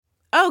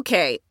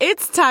Okay,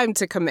 it's time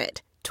to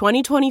commit.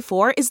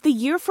 2024 is the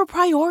year for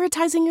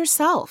prioritizing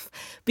yourself.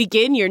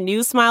 Begin your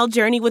new smile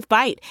journey with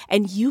Byte,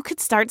 and you could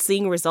start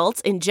seeing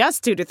results in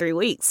just 2 to 3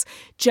 weeks.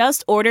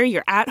 Just order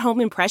your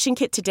at-home impression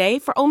kit today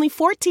for only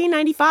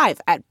 $14.95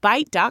 at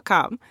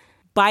Byte.com.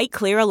 Byte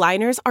Clear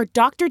aligners are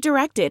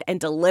doctor-directed and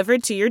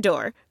delivered to your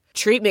door.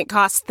 Treatment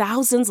costs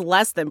thousands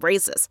less than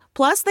braces.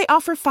 Plus, they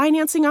offer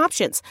financing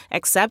options,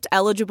 accept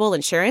eligible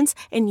insurance,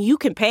 and you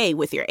can pay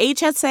with your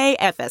HSA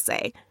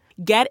FSA.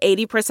 Get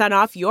 80%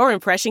 off your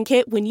impression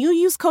kit when you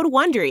use code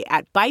WONDERY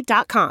at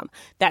Byte.com.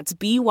 That's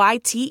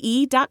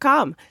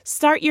BYTE.com.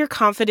 Start your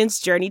confidence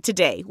journey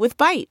today with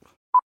Byte.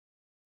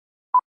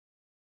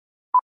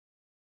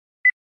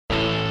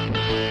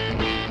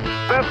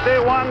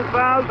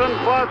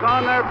 $51,000 plus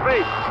on their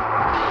feet.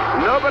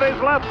 Nobody's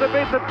left to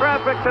beat the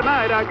traffic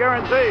tonight, I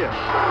guarantee you.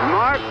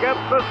 Mark gets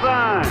the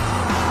sign.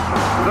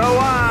 The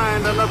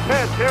wind and the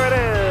pitch, here it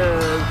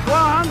is.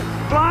 Swung,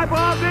 fly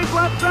ball deep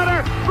left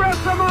center.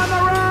 Grissom on the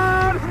run.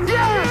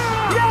 Yes!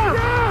 Yes!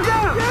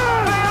 Yes!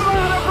 The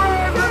Atlanta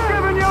Braves have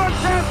given you a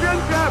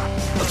championship.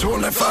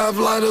 25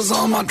 lighters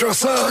on my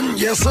dresser,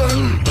 yes sir.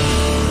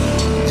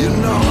 You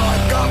know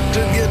I got to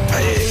get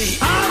paid.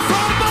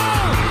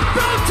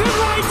 Back to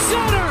right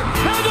center,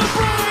 and the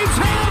Braves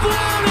have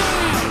won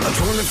it!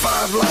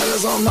 25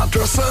 lighters on my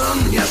dresser,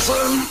 yes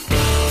sir.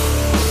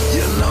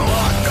 You know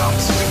I got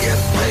to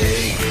get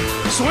paid.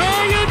 Swing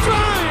and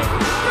drive,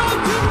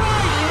 back to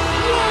right,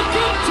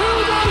 welcome to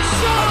the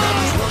show! I got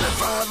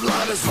 25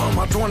 lighters for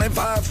my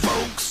 25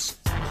 folks.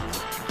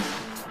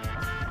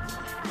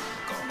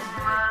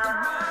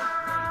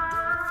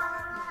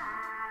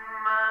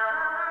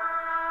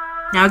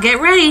 Now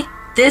get ready.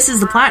 This is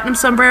the Platinum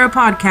Sombrero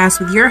Podcast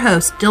with your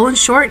hosts, Dylan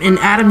Short and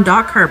Adam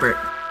Doc Herbert.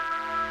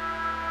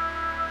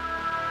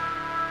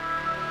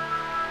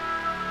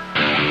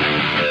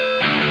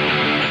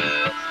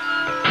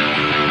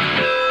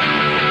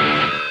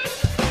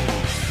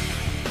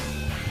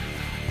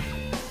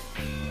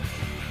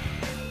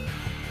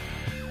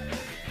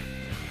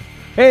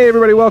 Hey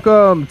everybody,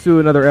 welcome to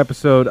another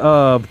episode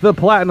of the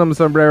Platinum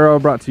Sombrero,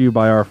 brought to you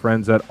by our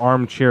friends at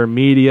Armchair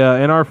Media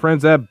and our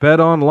friends at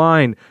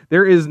BetOnline.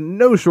 There is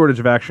no shortage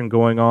of action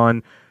going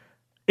on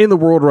in the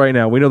world right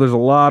now. We know there's a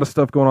lot of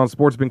stuff going on.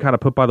 Sports has been kind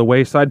of put by the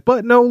wayside,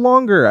 but no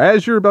longer.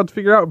 As you're about to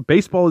figure out,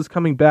 baseball is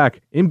coming back,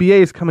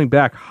 NBA is coming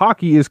back,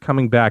 hockey is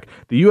coming back,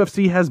 the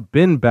UFC has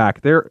been back,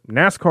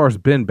 NASCAR's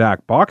been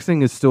back,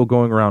 boxing is still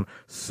going around,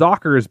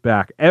 soccer is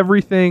back,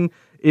 everything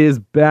is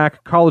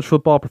back. College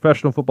football,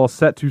 professional football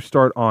set to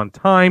start on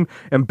time,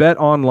 and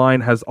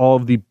BetOnline has all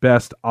of the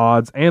best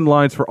odds and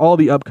lines for all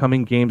the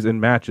upcoming games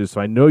and matches.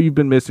 So I know you've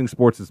been missing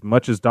sports as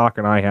much as Doc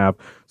and I have.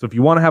 So if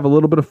you want to have a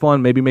little bit of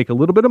fun, maybe make a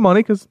little bit of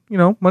money, because, you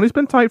know, money's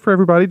been tight for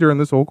everybody during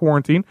this whole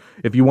quarantine.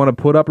 If you want to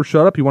put up or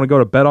shut up, you want to go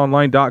to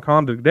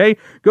betonline.com today.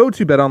 Go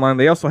to BetOnline.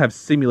 They also have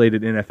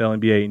simulated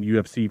NFL, NBA, and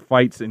UFC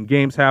fights and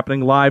games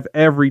happening live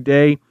every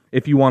day.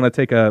 If you want to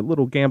take a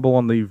little gamble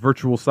on the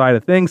virtual side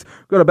of things,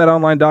 go to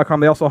betonline.com.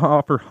 They also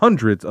offer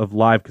hundreds of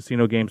live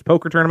casino games,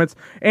 poker tournaments,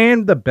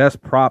 and the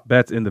best prop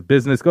bets in the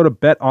business. Go to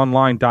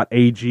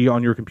betonline.ag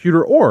on your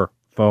computer or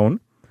phone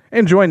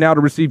and join now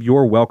to receive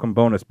your welcome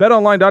bonus.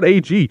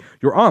 Betonline.ag,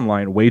 your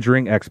online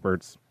wagering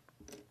experts.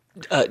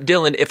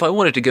 Dylan, if I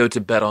wanted to go to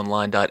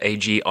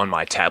betonline.ag on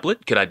my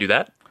tablet, could I do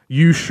that?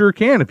 You sure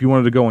can. If you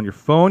wanted to go on your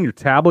phone, your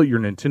tablet, your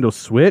Nintendo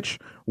Switch,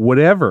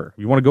 whatever.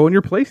 You want to go on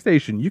your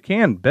PlayStation, you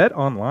can.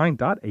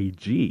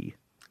 BetOnline.ag.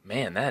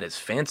 Man, that is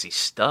fancy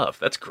stuff.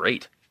 That's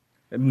great.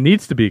 It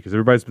needs to be, because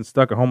everybody's been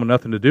stuck at home with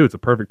nothing to do. It's a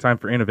perfect time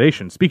for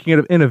innovation. Speaking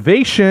of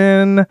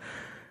innovation,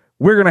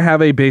 we're going to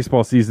have a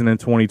baseball season in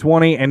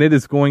 2020, and it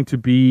is going to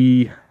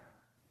be,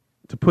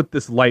 to put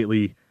this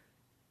lightly,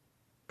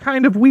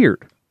 kind of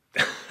weird.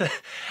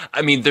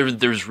 I mean,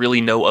 there's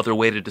really no other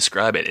way to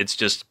describe it. It's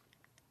just,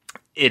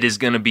 it is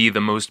going to be the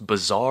most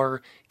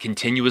bizarre,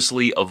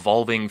 continuously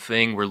evolving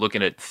thing. We're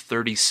looking at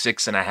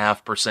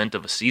 36.5%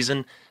 of a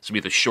season. This will be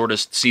the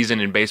shortest season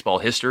in baseball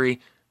history.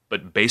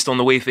 But based on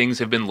the way things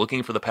have been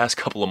looking for the past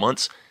couple of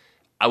months,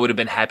 I would have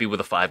been happy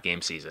with a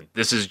 5-game season.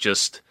 This is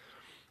just,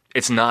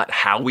 it's not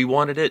how we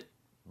wanted it,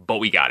 but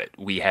we got it.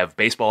 We have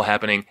baseball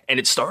happening, and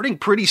it's starting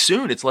pretty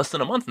soon. It's less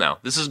than a month now.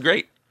 This is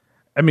great.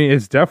 I mean,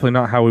 it's definitely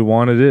not how we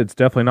wanted it. It's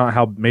definitely not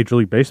how Major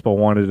League Baseball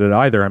wanted it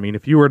either. I mean,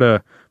 if you were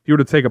to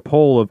take a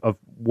poll of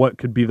what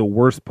could be the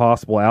worst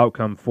possible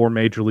outcome for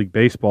Major League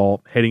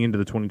Baseball heading into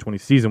the 2020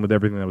 season with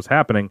everything that was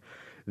happening,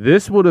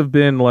 this would have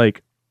been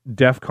like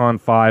DEFCON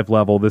 5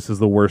 level. This is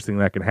the worst thing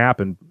that can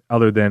happen,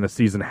 other than a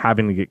season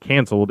having to get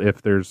canceled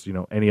if there's, you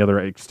know, any other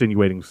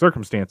extenuating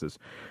circumstances.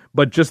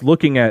 But just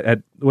looking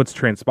at what's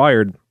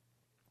transpired,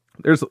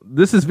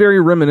 this is very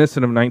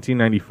reminiscent of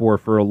 1994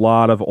 for a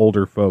lot of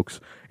older folks,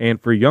 and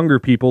for younger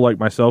people like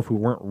myself who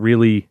weren't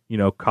really, you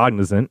know,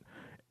 cognizant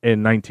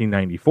in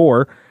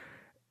 1994.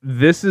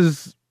 This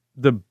is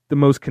the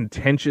most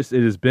contentious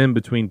it has been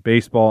between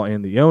baseball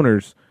and the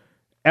owners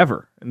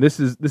ever, and this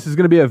is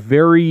going to be a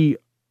very.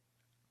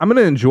 I'm going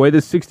to enjoy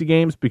this 60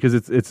 games because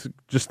it's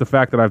just the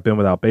fact that I've been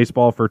without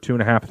baseball for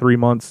 2.5-3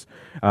 months.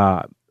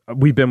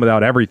 we've been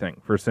without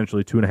everything for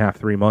essentially 2.5,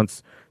 3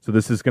 months. So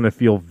this is going to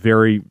feel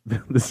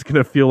this is going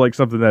to feel like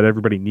something that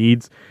everybody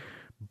needs.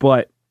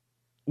 But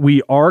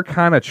we are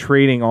kind of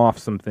trading off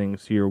some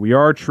things here. We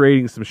are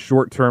trading some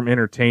short-term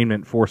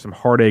entertainment for some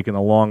heartache in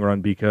the long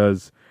run,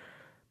 because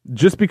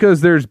just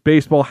because there's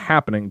baseball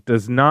happening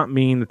does not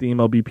mean that the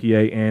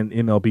MLBPA and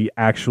MLB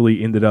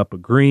actually ended up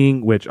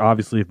agreeing, which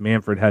obviously if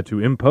Manfred had to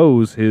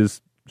impose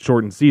his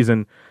shortened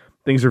season,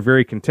 things are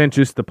very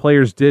contentious. The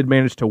players did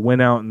manage to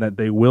win out, and that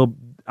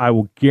I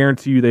will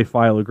guarantee you they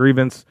file a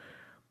grievance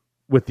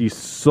with the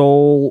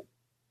sole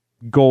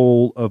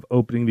goal of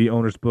opening the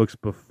owner's books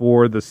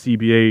before the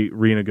CBA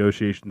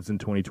renegotiations in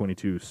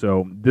 2022.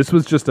 So this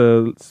was just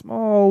a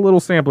small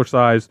little sampler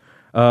size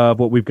of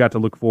what we've got to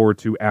look forward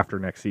to after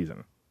next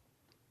season.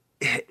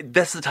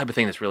 That's the type of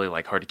thing that's really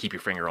like hard to keep your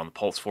finger on the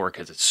pulse for,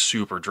 because it's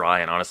super dry,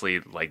 and honestly,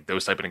 like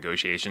those type of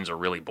negotiations are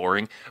really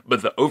boring.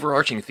 But the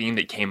overarching theme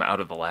that came out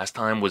of the last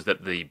time was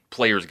that the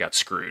players got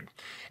screwed,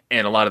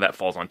 and a lot of that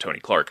falls on Tony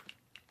Clark.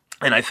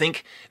 And I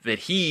think that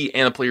he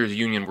and the players'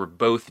 union were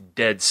both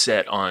dead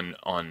set on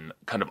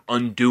kind of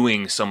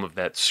undoing some of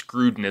that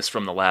screwedness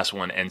from the last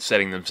one and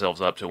setting themselves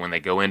up to, when they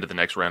go into the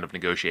next round of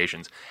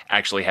negotiations,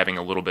 actually having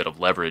a little bit of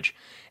leverage.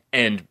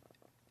 And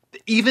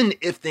even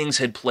if things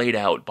had played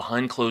out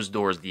behind closed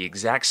doors the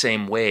exact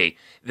same way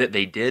that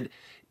they did,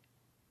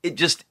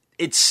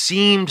 it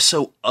seemed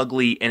so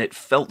ugly and it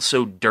felt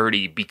so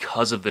dirty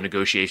because of the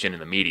negotiation in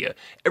the media.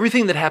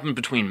 Everything that happened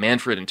between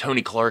Manfred and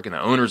Tony Clark and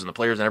the owners and the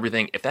players and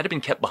everything, if that had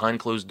been kept behind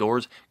closed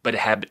doors, but it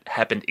had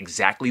happened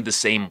exactly the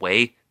same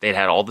way, they'd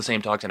had all the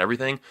same talks and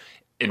everything,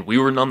 and we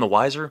were none the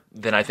wiser,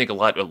 then I think a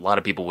lot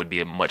of people would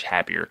be much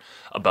happier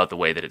about the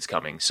way that it's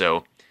coming.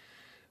 So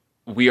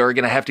we are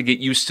going to have to get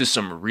used to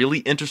some really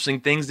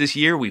interesting things this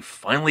year. We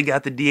finally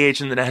got the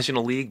DH in the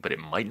National League, but it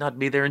might not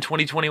be there in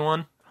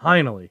 2021.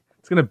 Finally.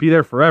 It's going to be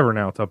there forever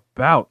now. It's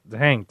about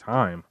dang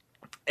time.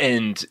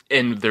 And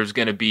there's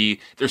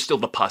still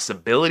the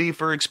possibility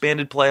for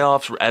expanded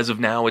playoffs. As of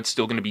now, it's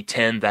still going to be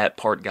 10. That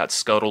part got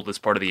scuttled as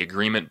part of the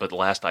agreement, but the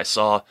last I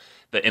saw,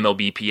 the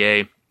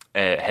MLBPA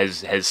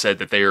has said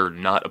that they are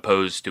not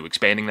opposed to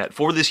expanding that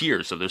for this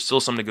year. So there's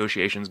still some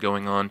negotiations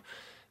going on.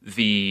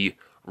 The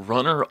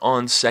runner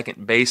on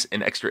second base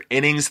and extra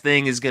innings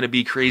thing is going to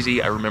be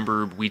crazy. I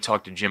remember we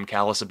talked to Jim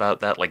Callis about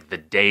that, like the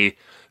day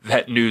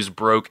that news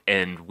broke,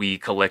 and we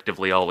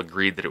collectively all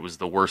agreed that it was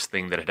the worst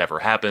thing that had ever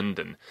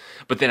happened.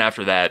 But then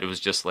after that, it was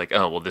just like,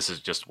 oh, well, this is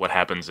just what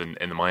happens in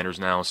the minors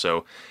now.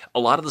 So a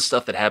lot of the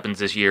stuff that happens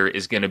this year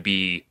is going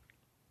to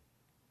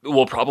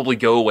will probably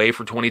go away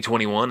for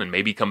 2021 and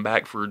maybe come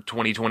back for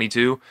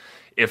 2022.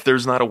 If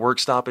there's not a work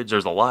stoppage,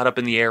 there's a lot up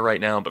in the air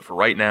right now. But for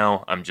right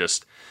now,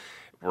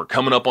 we're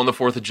coming up on the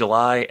 4th of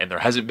July, and there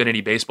hasn't been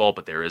any baseball,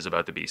 but there is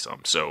about to be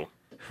some. So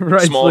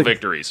right, small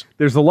victories.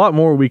 There's a lot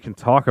more we can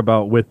talk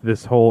about with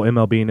this whole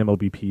MLB and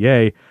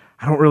MLBPA.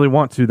 I don't really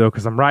want to, though,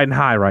 because I'm riding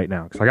high right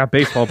now, because I got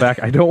baseball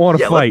back. I don't want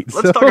to fight.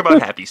 Let's talk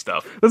about happy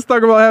stuff. Let's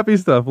talk about happy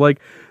stuff,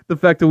 like the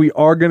fact that we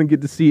are going to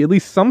get to see at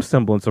least some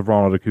semblance of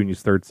Ronald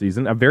Acuña's third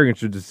season. I'm very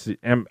interested to see.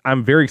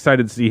 I'm very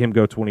excited to see him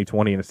go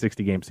 2020 in a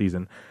 60-game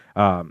season.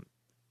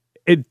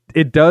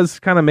 It does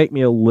kind of make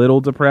me a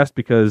little depressed,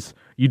 because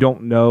you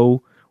don't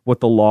know what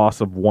the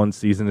loss of one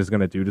season is going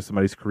to do to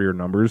somebody's career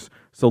numbers.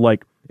 So,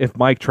 like, if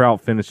Mike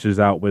Trout finishes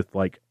out with,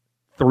 like,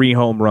 3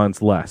 home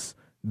runs less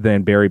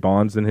than Barry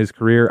Bonds in his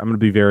career, I'm going to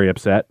be very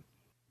upset,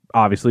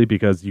 obviously,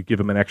 because you give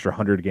him an extra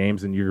 100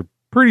 games and you're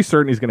pretty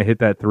certain he's going to hit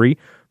that 3.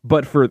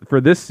 But for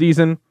this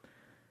season,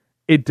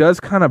 it does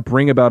kind of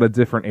bring about a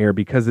different air,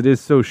 because it is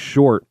so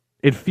short.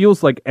 It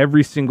feels like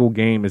every single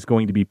game is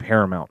going to be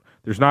paramount.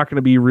 There's not going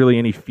to be really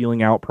any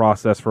feeling out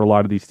process for a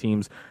lot of these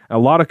teams. A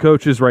lot of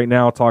coaches right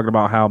now talking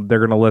about how they're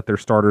going to let their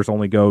starters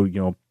only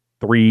go,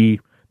 3,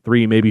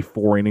 maybe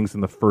 4 innings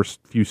in the first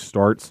few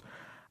starts.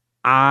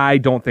 I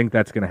don't think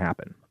that's going to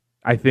happen.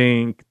 I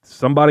think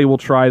somebody will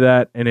try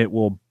that and it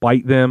will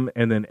bite them,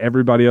 and then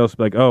everybody else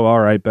will be like, oh, all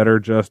right, better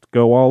just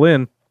go all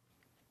in.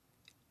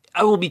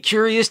 I will be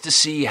curious to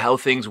see how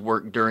things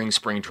work during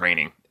spring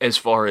training. As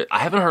far as I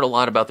haven't heard a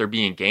lot about there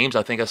being games.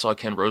 I think I saw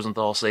Ken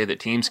Rosenthal say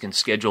that teams can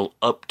schedule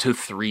up to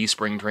 3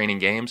 spring training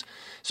games.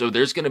 So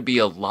there's going to be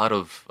a lot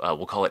of,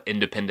 we'll call it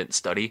independent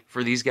study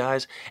for these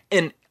guys.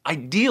 And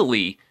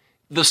ideally,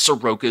 the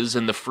Sorokas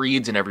and the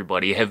Frieds and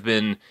everybody have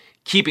been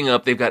keeping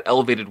up. They've got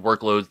elevated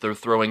workloads. They're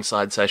throwing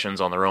side sessions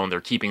on their own.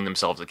 They're keeping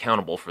themselves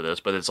accountable for this.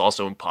 But it's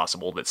also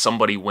possible that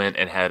somebody went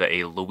and had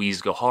a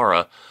Luis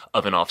Gohara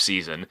of an off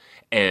season,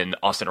 and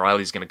Austin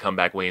Riley's going to come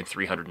back weighing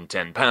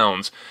 310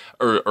 pounds,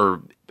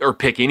 or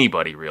pick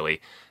anybody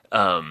really.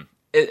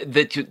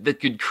 That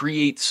could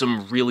create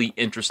some really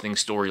interesting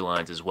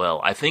storylines as well.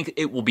 I think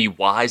it will be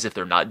wise, if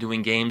they're not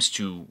doing games,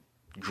 to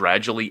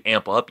gradually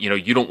amp up.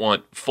 You don't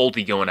want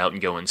Fulte going out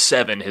and going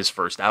 7 his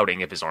first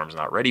outing if his arm's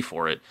not ready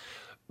for it.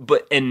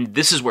 And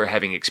this is where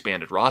having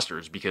expanded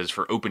rosters, because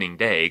for opening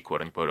day,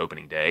 quote unquote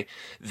opening day,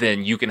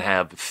 then you can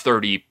have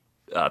 30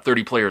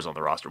 players on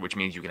the roster, which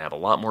means you can have a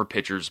lot more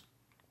pitchers.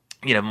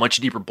 You can have much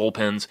deeper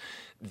bullpens.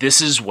 This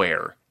is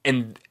where,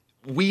 and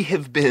we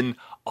have been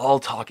all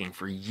talking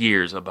for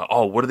years about,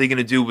 oh, what are they going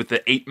to do with the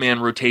 8-man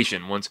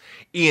rotation once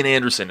Ian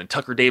Anderson and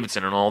Tucker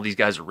Davidson and all these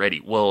guys are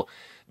ready? Well,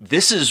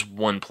 this is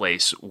one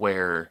place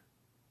where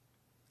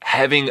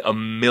having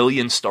 1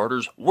 million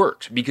starters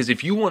works, because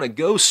if you want to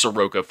go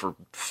Soroka for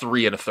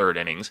 3 1/3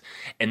 innings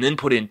and then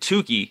put in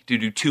Tukey to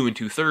do 2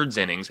 2/3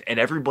 innings, and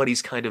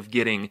everybody's kind of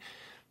getting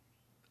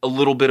a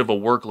little bit of a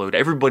workload,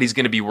 everybody's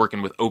going to be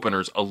working with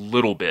openers a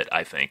little bit,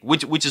 I think,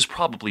 which is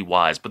probably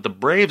wise. But the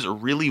Braves are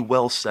really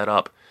well set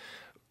up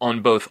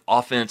on both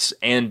offense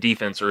and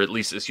defense, or at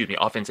least,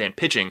 offense and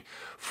pitching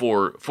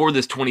for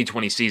this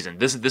 2020 season.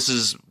 This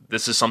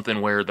is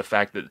something where the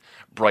fact that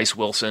Bryce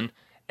Wilson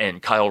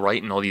and Kyle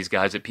Wright and all these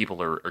guys that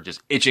people are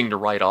just itching to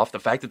write off, the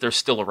fact that they're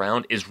still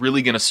around is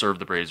really going to serve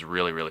the Braves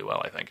really, really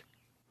well, I think.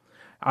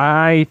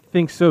 I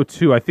think so,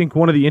 too. I think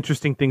one of the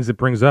interesting things it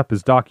brings up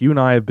is, Doc, you and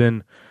I have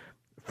been,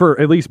 for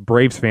at least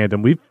Braves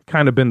fandom, we've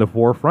kind of been the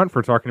forefront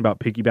for talking about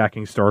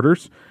piggybacking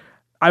starters.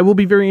 I will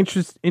be very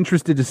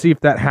interested to see if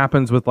that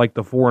happens with like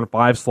the 4 and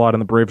 5 slot in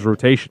the Braves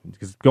rotation,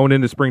 because going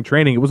into spring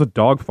training, it was a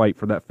dogfight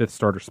for that 5th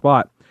starter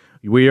spot.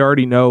 We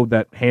already know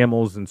that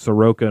Hamels and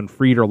Soroka and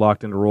Fried are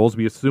locked into roles.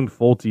 We assume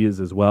Folty is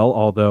as well,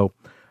 although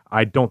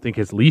I don't think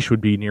his leash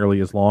would be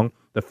nearly as long.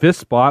 The 5th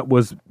spot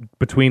was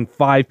between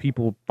 5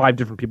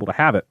 different people to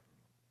have it.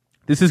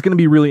 This is going to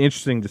be really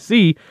interesting to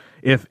see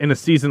if in a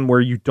season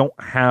where you don't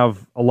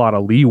have a lot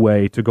of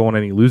leeway to go on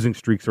any losing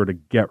streaks or to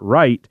get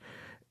right,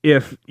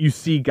 if you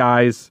see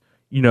guys,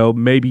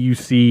 maybe you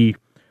see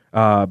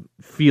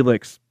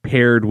Felix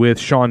paired with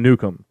Sean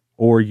Newcomb,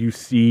 or you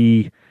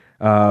see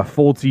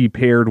Folty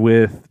paired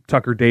with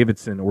Tucker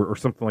Davidson or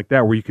something like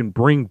that, where you can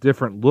bring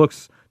different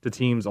looks to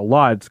teams a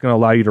lot. It's going to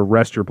allow you to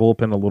rest your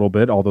bullpen a little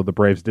bit, although the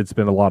Braves did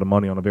spend a lot of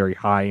money on a very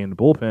high-end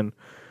bullpen.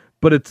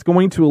 But it's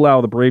going to allow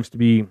the Braves to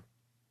be,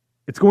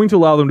 it's going to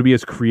allow them to be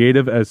as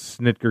creative as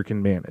Snitker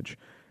can manage.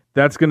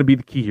 That's going to be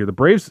the key here. The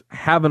Braves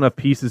have enough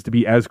pieces to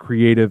be as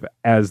creative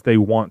as they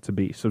want to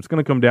be. So it's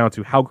going to come down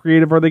to how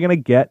creative are they going to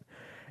get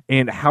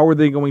and how are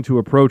they going to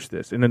approach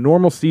this. In a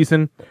normal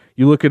season,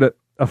 you look at a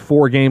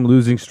 4-game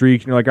losing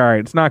streak, and you're like, all right,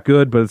 it's not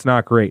good, but it's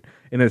not great.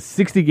 In a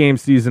 60-game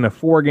season, a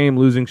 4-game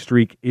losing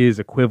streak is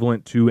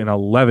equivalent to an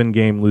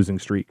 11-game losing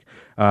streak.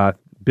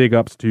 Big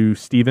ups to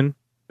Steven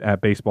at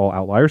Baseball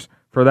Outliers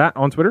for that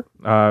on Twitter.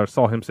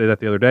 Saw him say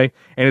that the other day.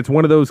 And it's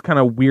one of those kind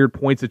of weird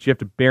points that you have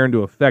to bear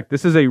into effect.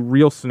 This is a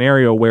real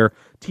scenario where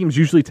teams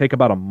usually take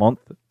about a month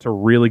to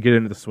really get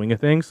into the swing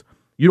of things.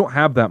 You don't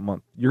have that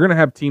month. You're going to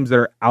have teams that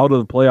are out of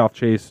the playoff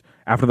chase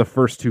after the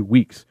first 2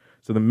 weeks.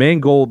 So the main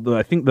goal,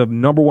 I think the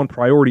number one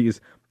priority is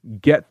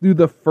get through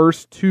the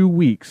first 2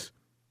 weeks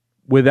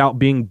without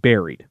being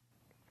buried.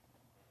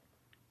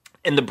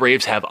 And the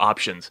Braves have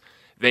options.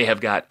 They have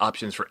got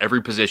options for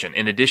every position.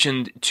 In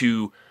addition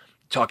to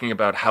talking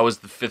about how is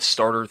the 5th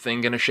starter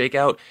thing going to shake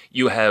out,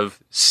 you have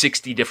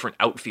 60 different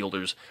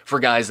outfielders for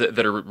guys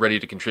that are ready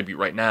to contribute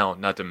right now.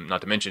 Not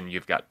to mention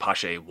you've got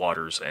Pache,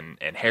 Waters,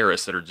 and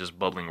Harris that are just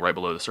bubbling right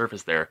below the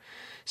surface there.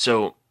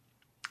 So,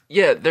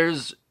 yeah,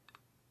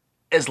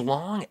 as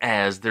long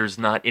as there's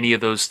not any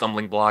of those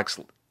stumbling blocks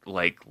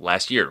like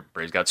last year,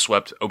 Braves got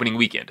swept opening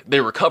weekend.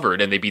 They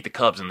recovered and they beat the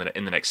Cubs in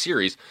the next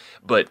series,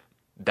 but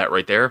that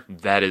right there,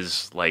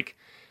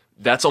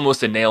 that's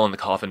almost a nail in the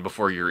coffin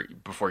before you're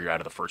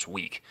out of the first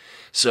week.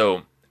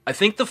 So I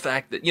think the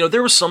fact that,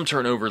 there was some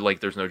turnover, like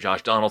there's no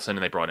Josh Donaldson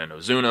and they brought in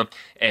Ozuna,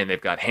 and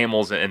they've got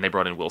Hamels and they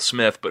brought in Will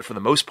Smith, but for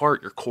the most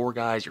part, your core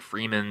guys, your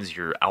Freemans,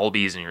 your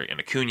Albies, and your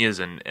Acuñas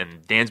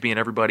and Dansby and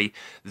everybody,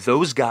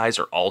 those guys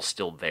are all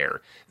still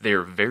there.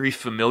 They're very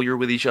familiar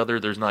with each other.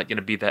 There's not going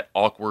to be that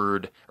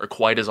awkward or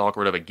quite as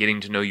awkward of a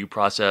getting to know you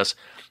process.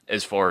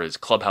 As far as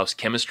clubhouse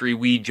chemistry,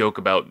 we joke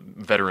about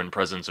veteran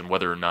presence and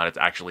whether or not it's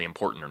actually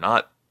important or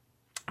not.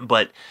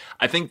 But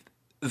I think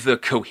the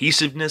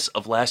cohesiveness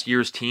of last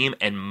year's team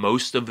and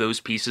most of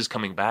those pieces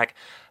coming back,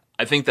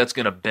 I think that's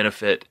going to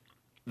benefit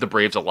the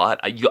Braves a lot.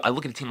 I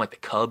look at a team like the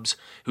Cubs,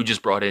 who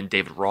just brought in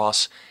David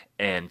Ross,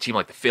 and a team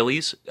like the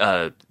Phillies,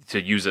 to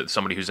use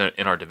somebody who's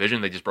in our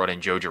division, they just brought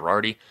in Joe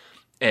Girardi.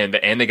 And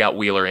they got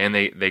Wheeler, and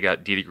they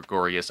got Didi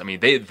Gregorius. I mean,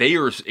 they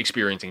are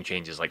experiencing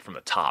changes like from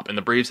the top. And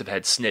the Braves have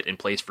had Snit in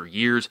place for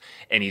years,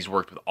 and he's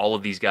worked with all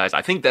of these guys.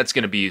 I think that's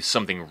going to be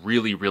something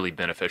really, really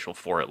beneficial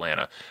for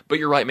Atlanta. But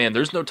you're right, man.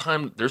 There's no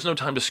time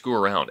to screw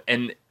around.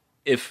 And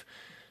if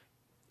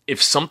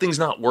something's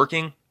not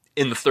working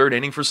in the 3rd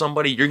inning for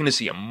somebody, you're going to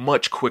see a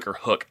much quicker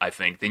hook, I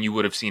think, than you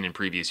would have seen in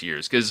previous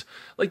years. Because,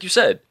 like you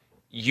said,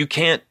 you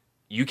can't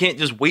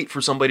just wait for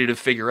somebody to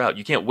figure out.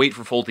 You can't wait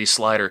for Folty's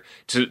slider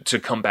to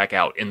come back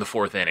out in the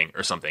 4th inning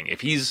or something.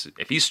 If he's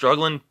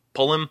struggling,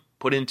 pull him,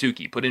 put in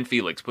Tukey, put in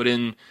Felix, put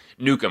in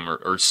Newcomb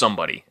or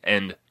somebody.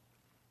 And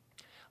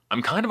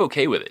I'm kind of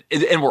okay with it.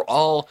 And we're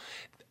all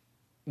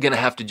going to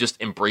have to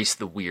just embrace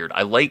the weird.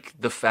 I like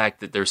the fact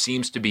that there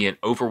seems to be an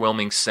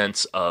overwhelming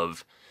sense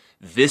of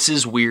this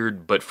is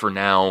weird, but for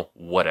now,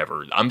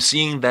 whatever. I'm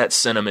seeing that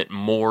sentiment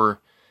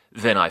more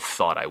than I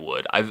thought I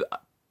would.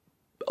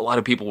 A lot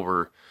of people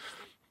were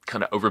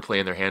kind of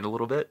overplaying their hand a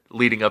little bit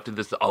leading up to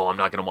this. Oh, I'm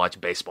not going to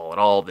watch baseball at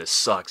all. This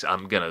sucks.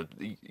 I'm going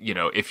to,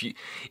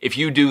 if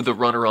you do the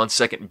runner on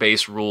second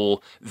base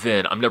rule,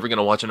 then I'm never going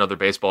to watch another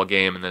baseball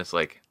game. And then it's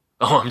like,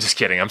 oh, I'm just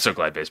kidding. I'm so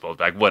glad baseball's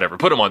back. Whatever.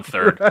 Put him on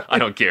third. I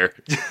don't care.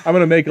 I'm going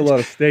to make a lot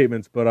of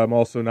statements, but I'm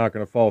also not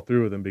going to follow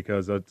through with them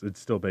because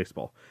it's still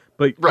baseball.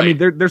 But, right. I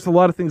mean, there's a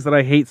lot of things that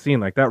I hate seeing,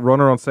 like that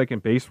runner on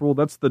second base rule.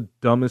 That's the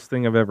dumbest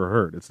thing I've ever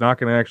heard. It's not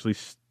going to actually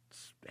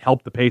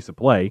help the pace of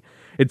play.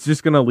 It's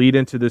just going to lead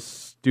into this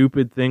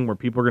stupid thing where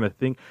people are going to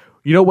think,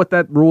 you know what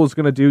that rule is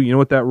going to do? You know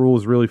what that rule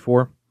is really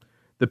for?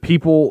 The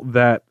people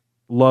that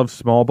love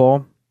small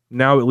ball,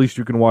 now at least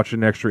you can watch it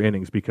in extra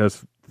innings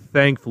because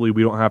thankfully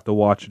we don't have to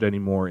watch it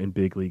anymore in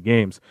big league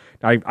games.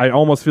 I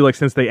almost feel like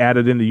since they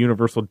added in the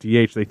universal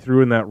DH, they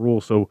threw in that rule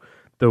so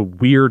the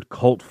weird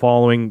cult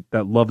following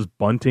that loves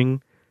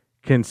bunting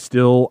can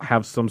still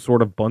have some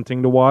sort of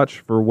bunting to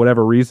watch for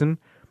whatever reason.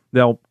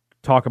 They'll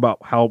talk about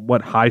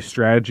what high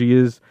strategy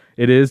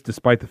it is,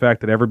 despite the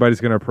fact that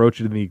everybody's going to approach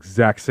it in the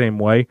exact same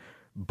way.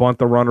 Bunt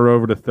the runner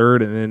over to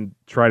third and then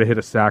try to hit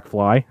a sac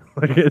fly.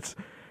 Like it's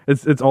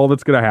all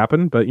that's going to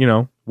happen, but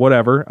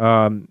whatever.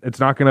 It's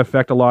not going to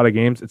affect a lot of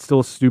games. It's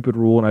still a stupid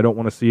rule, and I don't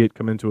want to see it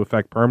come into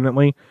effect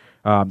permanently.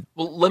 Well,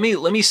 let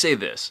me say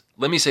this.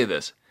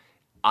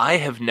 I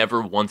have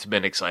never once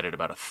been excited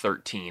about a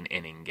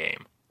 13-inning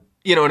game.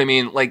 You know what I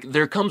mean? Like,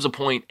 there comes a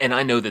point, and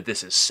I know that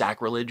this is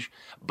sacrilege,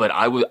 but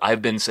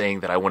I've been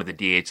saying that I wanted the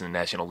DH in the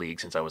National League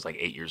since I was like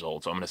 8 years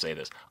old, so I'm going to say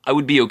this. I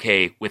would be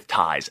okay with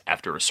ties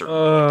after a certain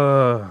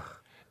point.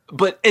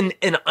 But, and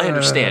I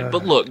understand,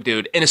 but look,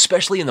 dude, and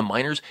especially in the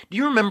minors, do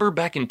you remember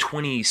back in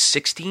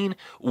 2016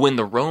 when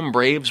the Rome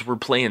Braves were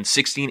playing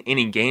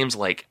 16-inning games,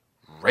 like,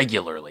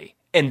 regularly?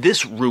 And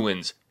this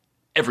ruins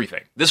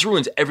everything. This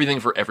ruins everything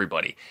for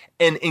everybody.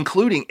 And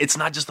including, it's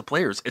not just the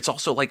players, it's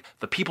also like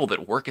the people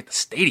that work at the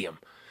stadium.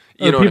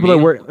 You know people what I mean?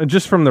 that work,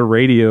 just from the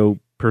radio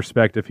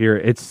perspective here,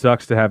 it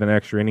sucks to have an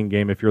extra inning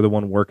game if you're the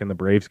one working the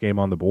Braves game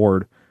on the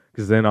board,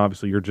 because then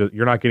obviously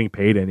you're not getting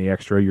paid any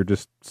extra. You're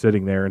just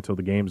sitting there until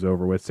the game's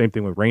over with. Same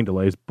thing with rain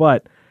delays,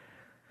 but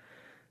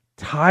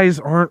ties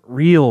aren't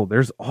real.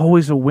 There's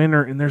always a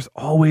winner and there's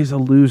always a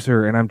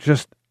loser, and I'm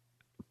just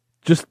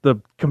the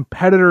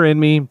competitor in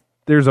me.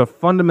 There's a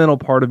fundamental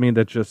part of me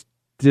that just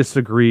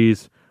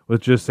disagrees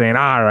with just saying,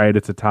 all right,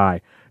 it's a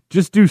tie.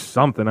 Just do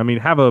something. I mean,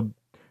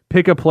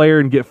 pick a player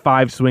and get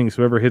 5 swings.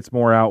 Whoever hits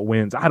more out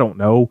wins. I don't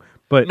know.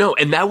 But no,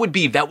 and that would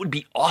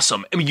be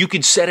awesome. I mean, you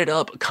could set it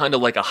up kind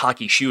of like a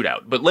hockey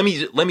shootout. But let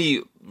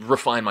me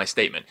refine my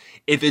statement.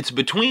 If it's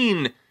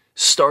between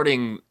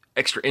starting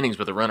extra innings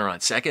with a runner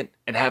on second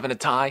and having a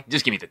tie,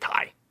 just give me the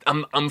tie.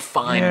 I'm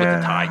fine with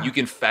the tie. You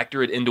can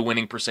factor it into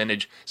winning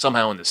percentage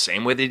somehow in the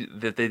same way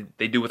that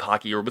they do with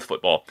hockey or with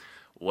football.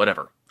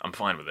 Whatever. I'm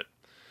fine with it.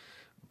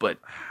 But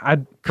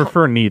I'd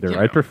prefer neither.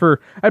 I'd prefer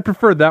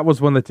that was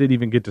one that didn't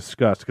even get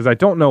discussed, because I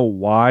don't know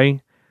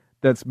why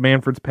that's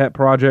Manfred's pet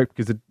project,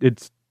 because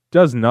it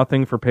does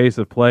nothing for pace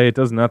of play. It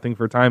does nothing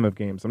for time of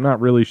games. I'm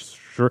not really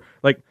sure.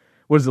 Like,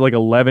 was it like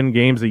 11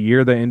 games a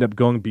year that end up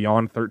going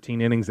beyond 13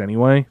 innings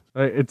anyway?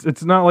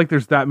 It's not like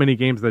there's that many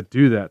games that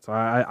do that. So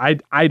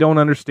I don't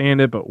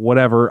understand it, but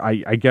whatever.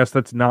 I guess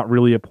that's not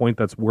really a point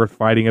that's worth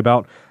fighting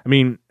about. I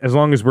mean, as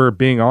long as we're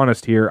being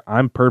honest here,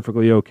 I'm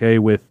perfectly okay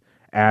with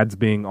ads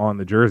being on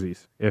the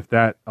jerseys, if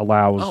that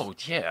allows. Oh,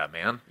 yeah,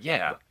 man.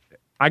 Yeah.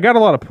 I got a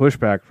lot of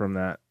pushback from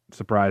that,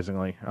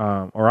 surprisingly,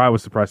 or I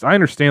was surprised. I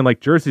understand, like,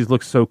 jerseys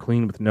look so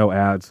clean with no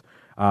ads,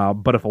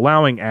 but if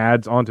allowing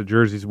ads onto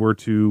jerseys were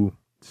to,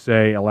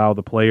 say, allow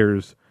the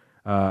players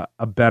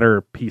a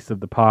better piece of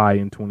the pie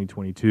in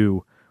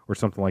 2022 or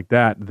something like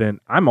that, then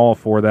I'm all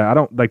for that. I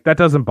don't like that.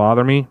 Doesn't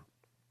bother me.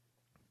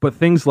 But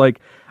things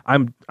like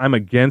I'm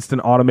against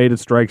an automated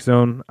strike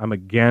zone. I'm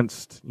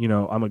against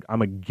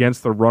I'm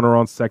against the runner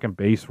on second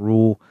base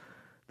rule.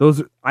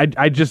 Those I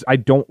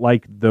don't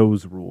like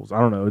those rules.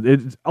 I don't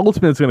know.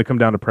 Ultimately it's going to come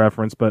down to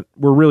preference, but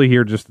we're really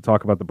here just to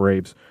talk about the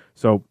Braves.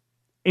 So,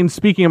 in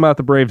speaking about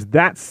the Braves,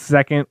 that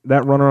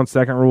runner on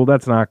second rule,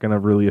 that's not going to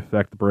really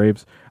affect the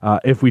Braves.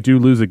 If we do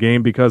lose a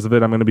game because of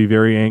it, I'm going to be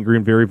very angry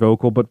and very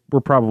vocal, but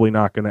we're probably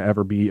not going to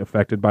ever be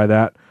affected by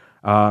that.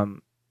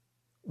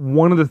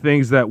 One of the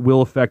things that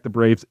will affect the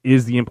Braves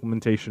is the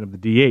implementation of the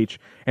DH,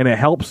 and it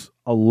helps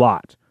a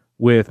lot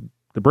with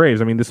the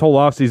Braves. I mean, this whole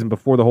offseason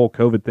before the whole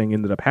COVID thing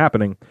ended up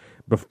happening,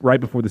 right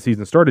before the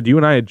season started, you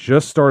and I had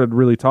just started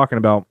really talking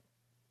about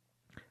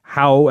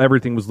how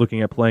everything was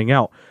looking at playing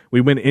out. We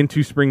went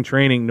into spring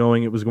training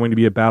knowing it was going to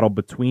be a battle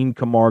between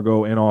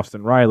Camargo and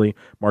Austin Riley.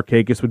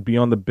 Markakis would be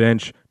on the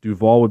bench,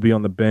 Duvall would be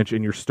on the bench,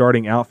 and your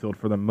starting outfield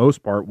for the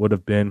most part would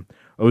have been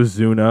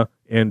Ozuna,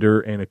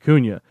 Ender, and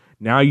Acuna.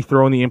 Now you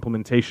throw in the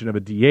implementation of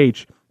a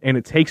DH, and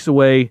it takes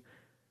away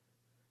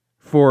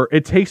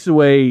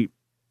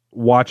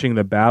watching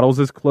the battles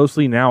as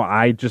closely. Now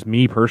I just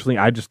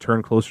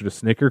turn closer to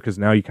Snicker, because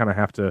now you kind of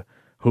have to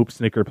hope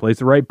Snicker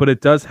plays it right, but it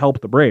does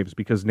help the Braves,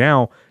 because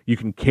now you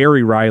can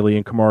carry Riley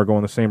and Camargo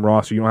on the same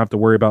roster. You don't have to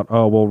worry about,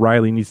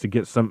 Riley needs to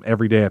get some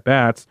everyday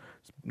at-bats.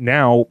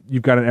 Now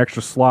you've got an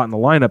extra slot in the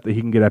lineup that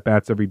he can get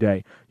at-bats every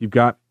day. You've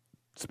got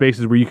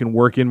spaces where you can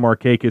work in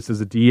Markakis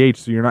as a DH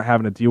so you're not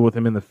having to deal with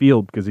him in the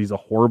field because he's a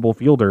horrible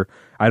fielder.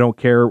 I don't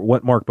care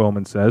what Mark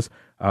Bowman says.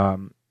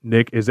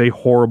 Nick is a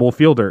horrible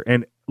fielder.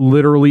 And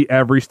literally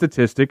every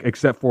statistic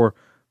except for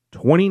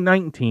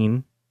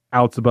 2019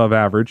 outs above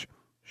average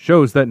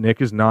shows that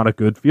Nick is not a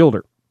good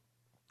fielder.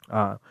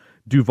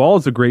 Duvall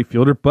is a great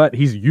fielder, but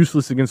he's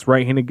useless against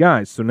right-handed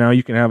guys. So now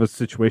you can have a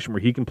situation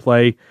where he can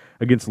play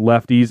against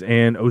lefties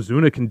and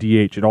Ozuna can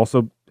DH. It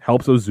also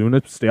helps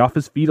Ozuna stay off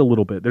his feet a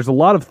little bit. There's a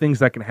lot of things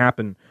that can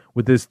happen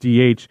with this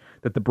DH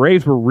that the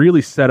Braves were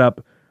really set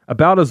up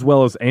about as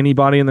well as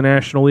anybody in the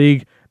National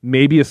League,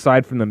 maybe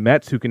aside from the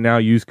Mets, who can now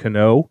use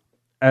Cano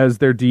as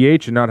their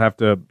DH and not have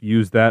to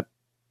use that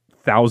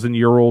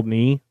 1,000-year-old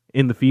knee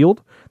in the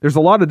field. There's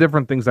a lot of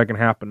different things that can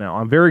happen now.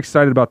 I'm very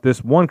excited about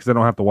this, one, because I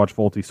don't have to watch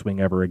Fulte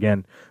swing ever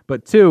again,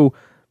 but two,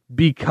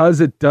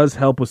 because it does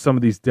help with some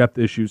of these depth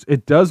issues.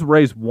 It does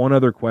raise one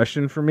other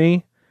question for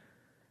me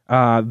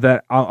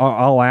that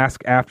I'll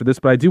ask after this,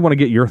 but I do want to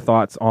get your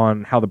thoughts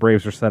on how the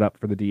Braves are set up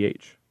for the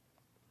DH.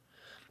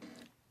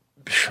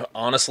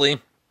 Honestly,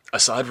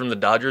 aside from the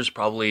Dodgers,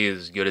 probably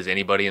as good as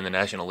anybody in the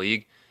National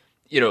League.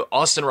 You know,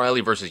 Austin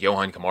Riley versus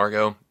Johan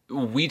Camargo,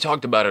 we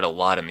talked about it a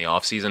lot in the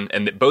offseason,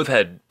 and they both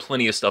had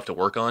plenty of stuff to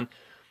work on,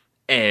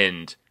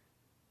 and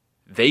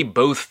they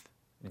both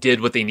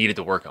did what they needed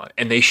to work on,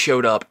 and they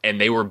showed up, and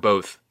they were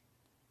both,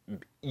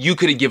 you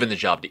could have given the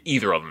job to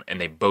either of them,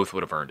 and they both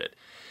would have earned it.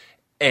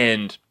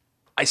 And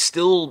I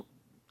still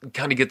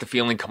kind of get the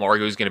feeling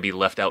Camargo is going to be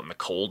left out in the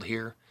cold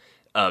here.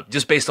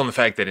 Just based on the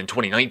fact that in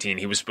 2019,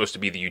 he was supposed to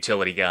be the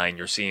utility guy, and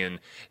you're seeing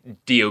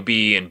DOB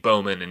and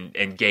Bowman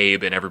and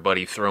Gabe and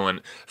everybody throwing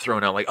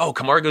out like, oh,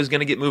 Camargo's going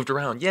to get moved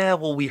around. Yeah,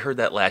 well, we heard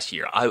that last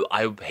year.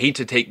 I hate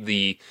to take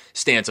the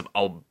stance of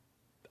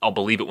I'll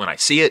believe it when I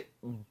see it,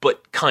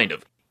 but kind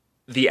of.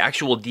 The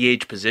actual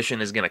DH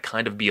position is going to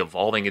kind of be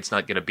evolving. It's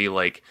not going to be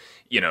like,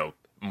 you know,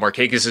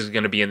 Markakis is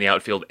going to be in the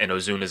outfield and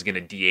Ozuna is going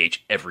to DH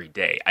every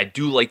day. I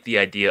do like the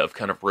idea of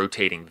kind of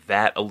rotating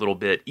that a little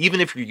bit.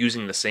 Even if you're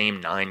using the same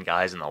 9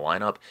 guys in the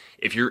lineup,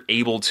 if you're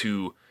able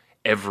to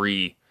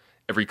every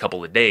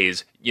couple of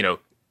days, you know,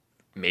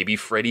 maybe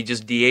Freddie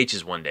just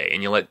DHs one day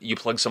and you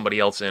plug somebody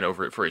else in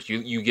over at first.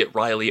 You get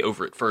Riley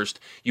over at first,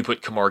 you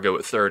put Camargo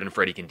at third, and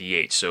Freddie can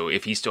DH. So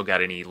if he's still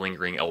got any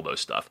lingering elbow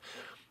stuff.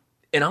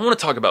 And I want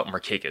to talk about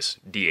Markakis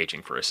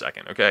DHing for a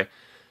second, okay?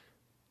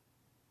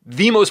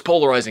 The most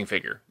polarizing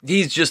figure.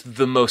 He's just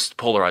the most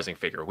polarizing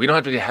figure. We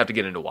don't have to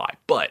get into why.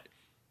 But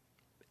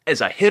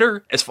as a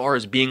hitter, as far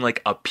as being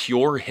like a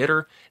pure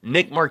hitter,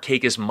 Nick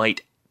Markakis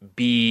might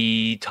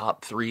be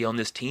top 3 on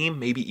this team,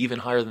 maybe even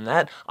higher than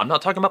that. I'm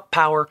not talking about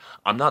power.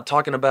 I'm not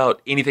talking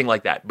about anything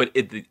like that. But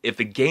if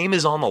the game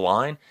is on the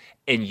line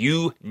and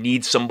you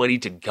need somebody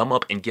to come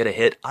up and get a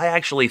hit, I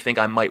actually think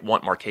I might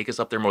want Markakis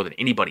up there more than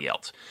anybody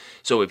else.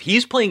 So if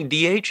he's playing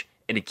DH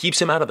and it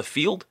keeps him out of the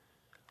field,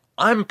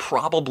 I'm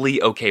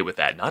probably okay with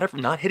that.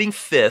 Not hitting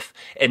 5th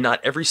and not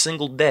every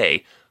single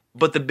day,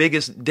 but the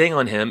biggest ding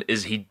on him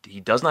is he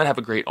does not have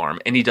a great arm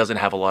and he doesn't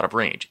have a lot of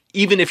range.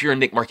 Even if you're a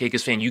Nick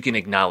Markakis fan, you can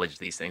acknowledge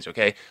these things,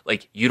 okay?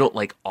 Like, you don't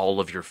like all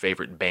of your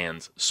favorite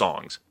band's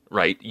songs,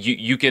 right?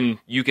 You can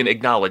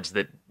acknowledge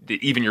that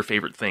even your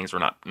favorite things are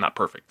not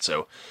perfect.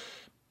 So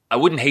I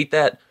wouldn't hate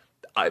that.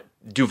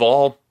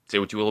 Duvall, say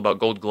what you will about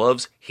Gold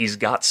Gloves, he's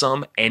got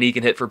some and he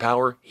can hit for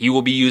power. He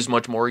will be used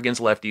much more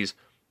against lefties.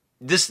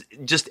 This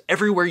just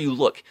everywhere you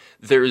look,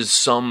 there's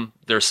some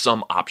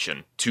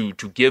option to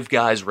give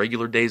guys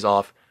regular days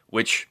off,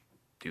 which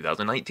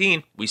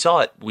 2019 we saw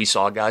it. We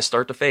saw guys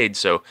start to fade.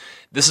 So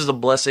this is a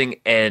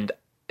blessing, and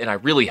I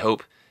really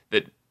hope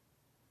that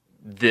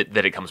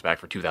it comes back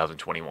for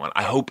 2021.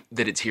 I hope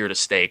that it's here to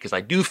stay, because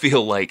I do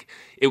feel like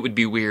it would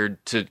be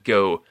weird to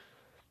go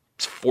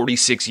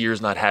 46 years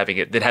not having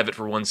it, then have it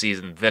for one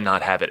season, then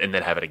not have it, and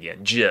then have it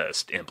again.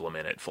 Just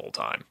implement it full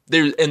time.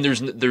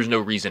 There's no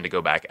reason to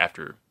go back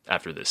after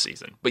this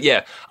season. But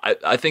yeah,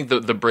 I think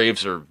the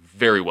Braves are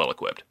very well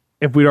equipped.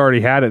 If we'd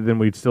already had it, then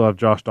we'd still have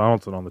Josh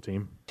Donaldson on the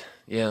team.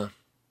 Yeah.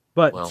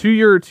 But to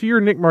your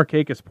Nick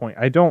Markakis point,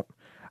 I don't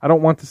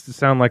want this to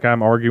sound like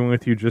I'm arguing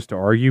with you just to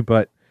argue,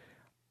 but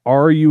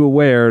are you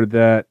aware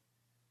that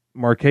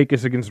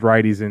Markakis against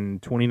righties in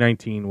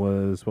 2019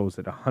 was,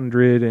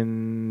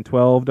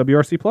 112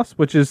 WRC plus,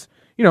 which is,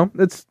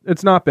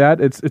 it's not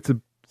bad. It's a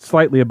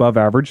slightly above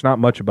average, not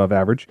much above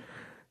average,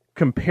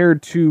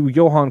 compared to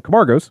Johan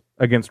Camargo's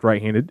against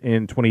right-handed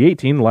in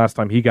 2018. The last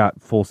time he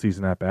got full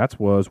season at-bats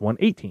was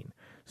 118.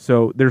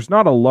 So there's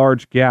not a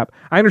large gap.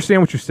 I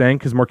understand what you're saying,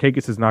 because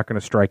Markakis is not going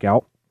to strike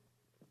out.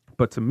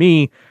 But to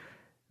me,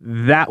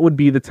 that would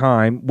be the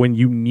time when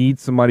you need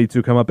somebody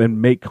to come up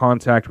and make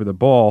contact with a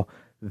ball.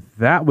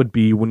 That would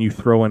be when you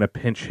throw in a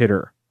pinch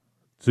hitter.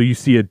 So you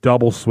see a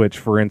double switch,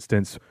 for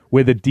instance,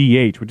 with a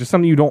DH, which is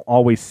something you don't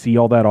always see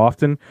all that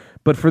often.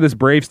 But for this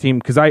Braves team,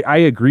 because I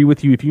agree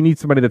with you, if you need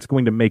somebody that's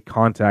going to make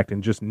contact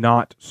and just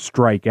not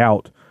strike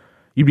out,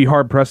 you'd be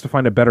hard-pressed to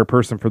find a better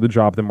person for the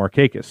job than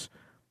Markakis.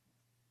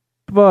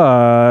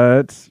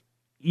 But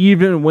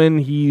even when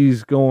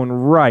he's going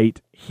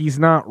right, he's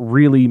not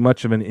really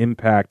much of an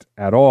impact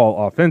at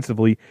all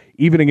offensively,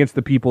 even against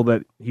the people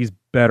that he's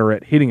better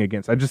at hitting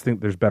against. I just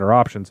think there's better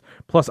options.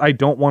 Plus, I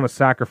don't want to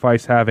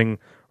sacrifice having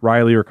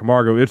Riley or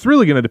Camargo. It's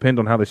really going to depend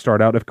on how they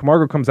start out. If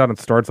Camargo comes out and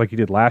starts like he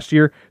did last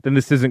year, then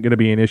this isn't going to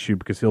be an issue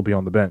because he'll be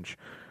on the bench.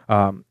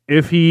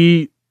 If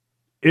he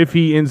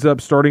ends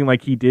up starting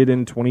like he did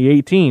in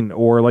 2018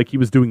 or like he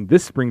was doing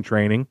this spring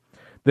training,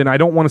 then I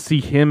don't want to see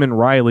him and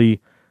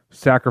Riley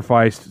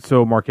sacrificed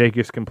so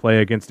Markakis can play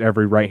against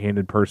every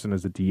right-handed person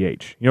as a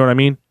DH. You know what I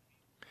mean?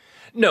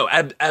 No,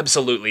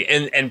 absolutely.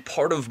 And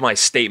part of my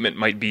statement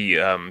might be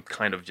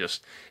kind of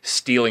just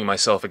steeling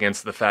myself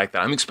against the fact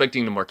that I'm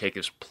expecting the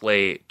Markakis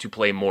to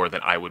play more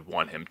than I would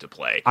want him to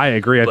play. I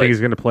agree. I think he's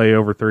going to play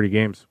over 30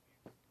 games.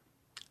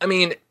 I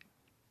mean,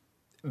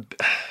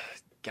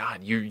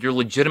 God, you're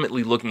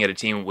legitimately looking at a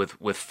team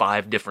with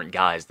 5 different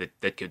guys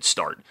that could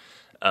start.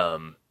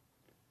 And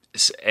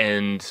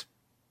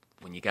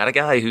when you got a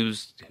guy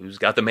who's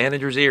got the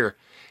manager's ear,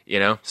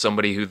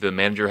 somebody who the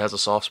manager has a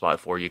soft spot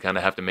for, you kind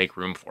of have to make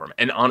room for him.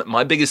 And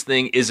my biggest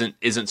thing isn't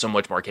so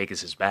much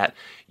Markakis' bat.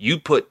 You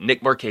put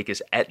Nick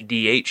Markakis at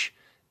DH,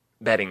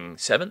 batting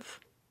 7th.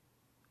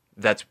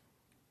 That's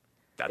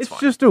it's fine.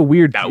 Just a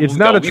weird. It's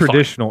not a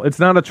traditional. Fine. It's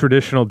not a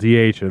traditional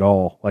DH at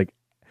all. Like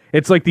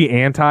it's like the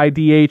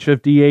anti-DH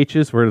of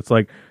DHs, where it's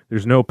like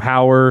there's no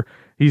power.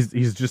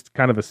 He's just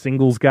kind of a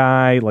singles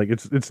guy. Like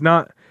it's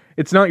not.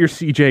 It's not your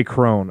CJ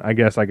Cron, I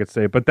guess I could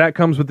say, but that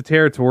comes with the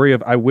territory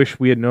of I wish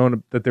we had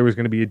known that there was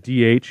going to be a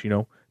DH,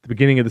 at the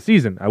beginning of the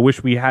season. I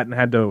wish we hadn't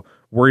had to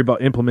worry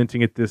about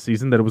implementing it this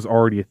season, that it was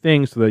already a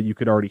thing so that you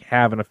could already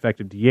have an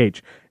effective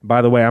DH. And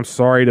by the way, I'm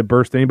sorry to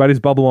burst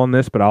anybody's bubble on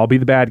this, but I'll be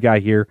the bad guy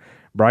here.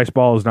 Bryce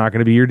Ball is not going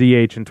to be your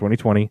DH in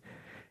 2020.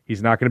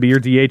 He's not going to be your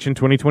DH in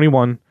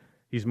 2021.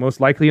 He's most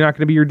likely not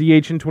going to be your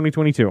DH in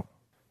 2022.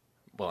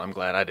 Well, I'm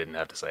glad I didn't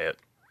have to say it.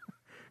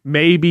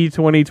 Maybe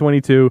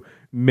 2022.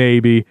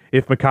 Maybe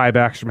if Mekhi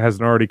Backstrom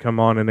hasn't already come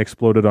on and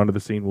exploded onto the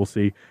scene, we'll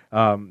see.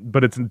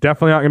 But it's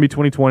definitely not going to be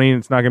 2020, and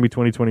it's not going to be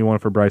 2021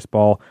 for Bryce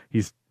Ball.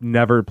 He's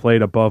never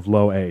played above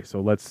low A,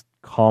 so let's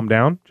calm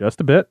down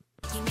just a bit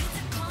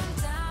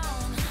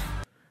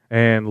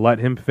and let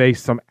him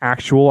face some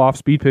actual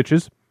off-speed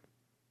pitches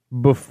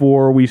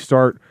before we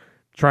start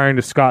trying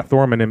to Scott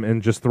Thorman him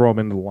and just throw him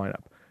into the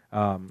lineup.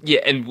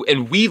 Yeah,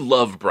 and we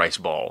love Bryce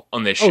Ball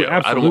on this show.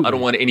 I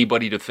don't want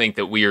anybody to think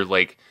that we are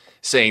like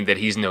saying that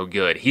he's no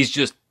good. He's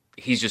just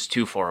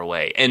too far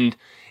away. And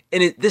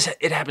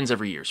it happens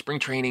every year. Spring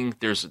training,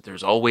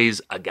 there's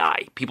always a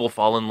guy. People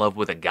fall in love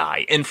with a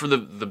guy. And for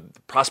the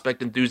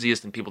prospect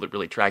enthusiasts and people that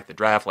really track the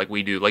draft like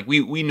we do, like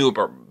we knew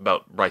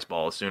about Bryce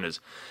Ball as soon as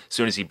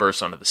he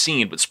burst onto the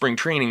scene. But spring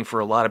training,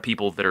 for a lot of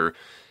people that are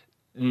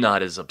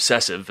not as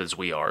obsessive as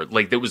we are,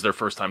 like that was their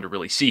first time to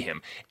really see him,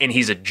 and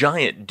he's a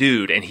giant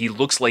dude, and he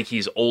looks like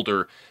he's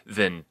older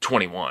than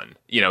 21.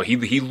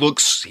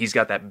 He's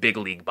got that big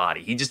league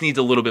body. He just needs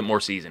a little bit more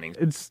seasoning.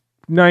 It's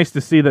nice to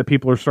see that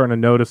people are starting to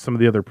notice some of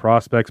the other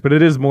prospects, but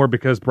it is more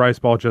because Bryce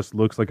Ball just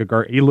looks like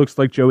he looks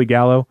like Joey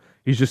Gallo.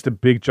 He's just a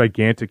big,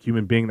 gigantic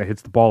human being that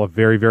hits the ball a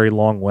very, very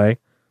long way.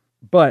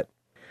 But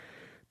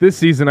this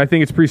season, I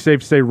think it's pretty safe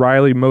to say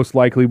Riley most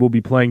likely will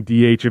be playing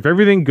DH. If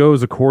everything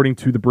goes according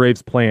to the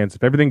Braves' plans,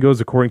 if everything goes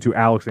according to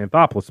Alex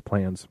Anthopoulos'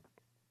 plans,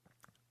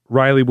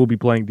 Riley will be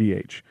playing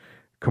DH.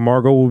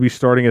 Camargo will be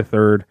starting at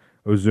third.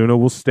 Ozuna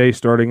will stay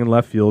starting in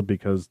left field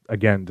because,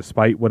 again,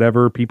 despite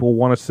whatever people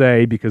want to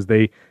say, because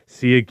they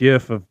see a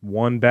gif of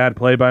one bad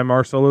play by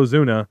Marcell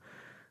Ozuna,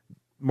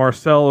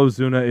 Marcell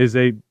Ozuna is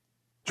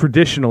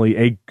traditionally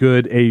a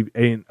good,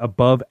 an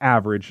above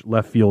average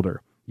left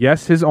fielder.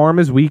 Yes, his arm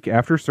is weak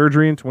after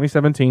surgery in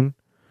 2017.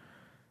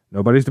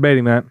 Nobody's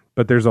debating that.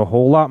 But there's a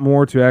whole lot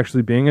more to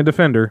actually being a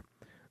defender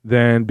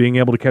than being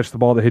able to catch the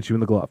ball that hits you in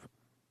the glove.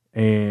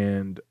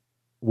 And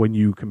when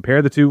you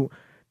compare the two,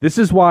 this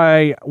is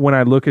why when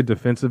I look at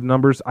defensive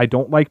numbers, I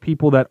don't like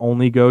people that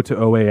only go to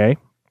OAA,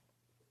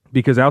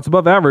 because outs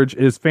above average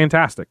is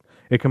fantastic.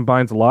 It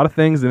combines a lot of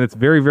things, and it's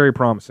very, very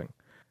promising.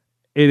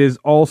 It is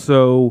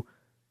also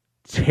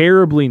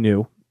terribly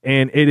new,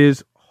 and it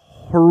is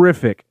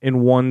horrific in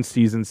one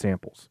season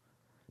samples,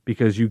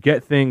 because you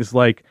get things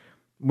like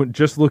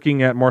just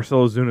looking at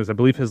Marcell Ozuna's, I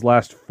believe his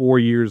last 4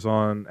 years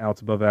on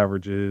outs above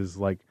average is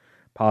like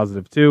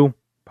 +2,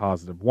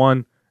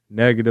 +1,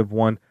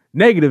 -1,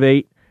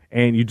 -8,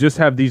 and you just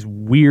have these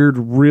weird,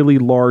 really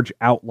large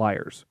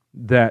outliers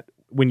that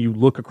when you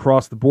look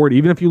across the board,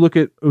 even if you look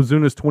at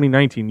Ozuna's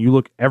 2019, you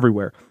look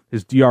everywhere.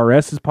 His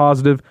DRS is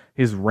positive.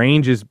 His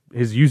range his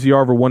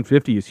UZR over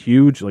 150 is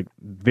huge, like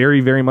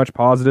very, very much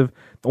positive.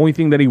 The only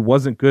thing that he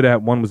wasn't good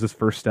at, one, was his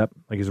first step,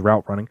 like his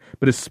route running,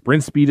 but his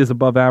sprint speed is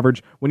above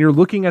average. When you're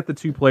looking at the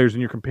two players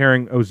and you're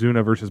comparing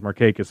Ozuna versus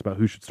Markakis about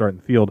who should start in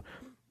the field,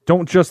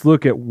 don't just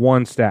look at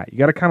one stat. You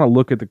got to kind of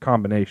look at the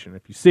combination.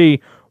 If you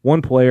see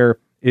one player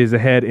is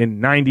ahead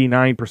in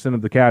 99%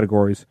 of the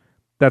categories,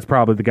 that's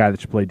probably the guy that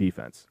should play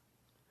defense.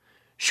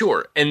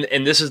 Sure, and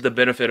this is the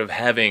benefit of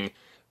having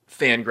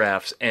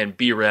Fangraphs and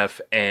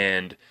BREF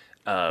and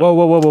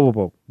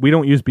Whoa. We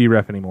don't use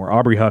BREF anymore.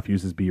 Aubrey Huff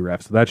uses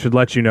BREF, so that should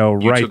let you know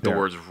You right took there. the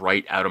words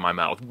right out of my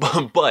mouth.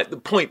 But the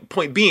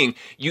point being,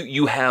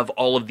 you have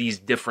all of these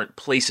different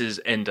places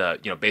and,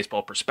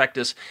 Baseball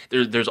Prospectus.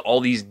 There's all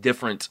these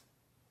different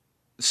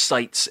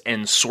sites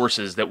and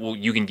sources that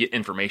you can get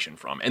information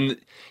from. And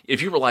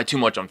if you rely too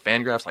much on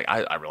Fangraphs, like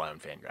I rely on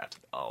Fangraphs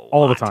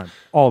all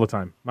the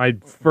time. My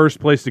first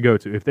place to go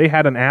to. If they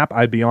had an app,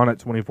 I'd be on it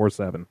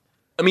 24/7.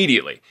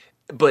 Immediately.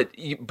 But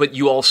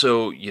you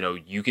also,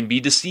 you can be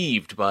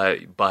deceived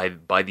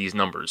by these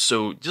numbers.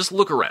 So just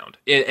look around.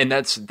 And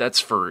that's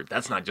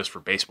not just for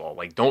baseball.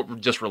 Like, don't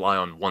just rely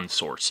on one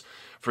source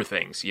for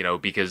things,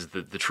 because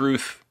the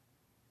truth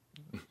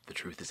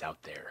is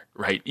out there,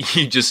 right?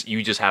 You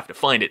just have to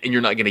find it, and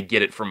you're not going to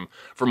get it from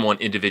one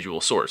individual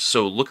source.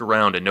 So look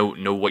around and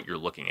know what you're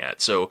looking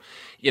at. So,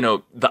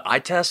 the eye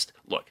test,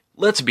 look,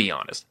 let's be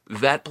honest.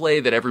 That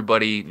play that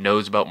everybody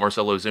knows about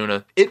Marcell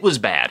Ozuna, it was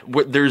bad.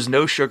 There's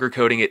no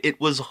sugarcoating it. It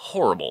was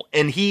horrible.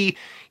 And he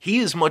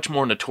is much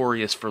more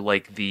notorious for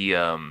like the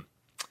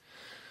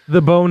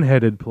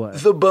boneheaded play.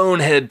 The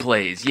bonehead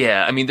plays,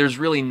 yeah. I mean, there's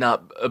really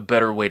not a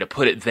better way to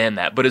put it than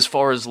that. But as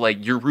far as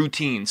like your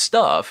routine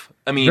stuff,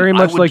 I mean, very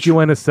much like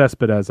Yoenis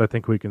Cespedes, I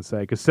think we can say,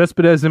 because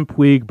Cespedes and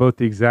Puig both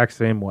the exact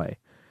same way.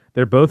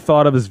 They're both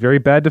thought of as very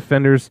bad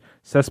defenders.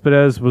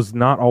 Cespedes was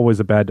not always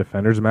a bad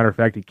defender. As a matter of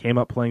fact, he came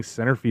up playing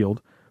center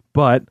field.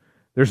 But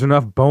there's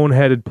enough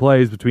boneheaded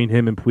plays between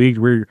him and Puig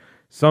where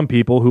some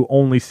people who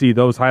only see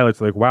those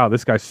highlights are like, wow,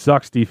 this guy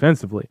sucks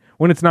defensively,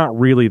 when it's not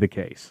really the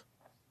case.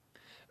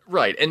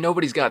 Right, and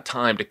nobody's got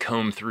time to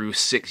comb through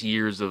 6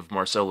 years of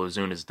Marcell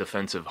Ozuna's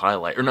defensive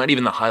highlight, or not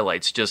even the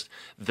highlights, just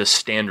the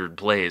standard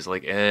plays,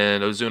 like,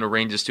 and Ozuna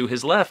ranges to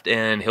his left,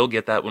 and he'll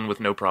get that one with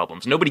no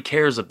problems. Nobody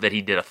cares that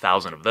he did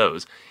 1,000 of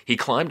those. He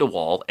climbed a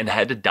wall and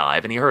had to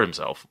dive, and he hurt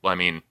himself. I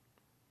mean,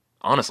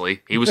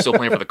 honestly, he was still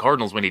playing for the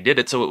Cardinals when he did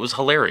it, so it was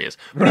hilarious.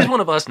 But he's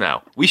one of us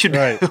now. We should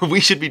we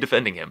should be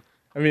defending him.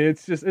 I mean,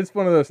 it's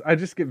one of those, I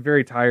just get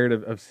very tired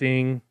of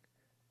seeing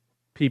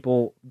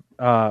people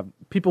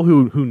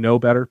who know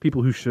better,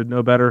 people who should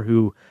know better,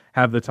 who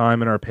have the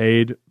time and are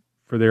paid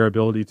for their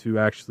ability to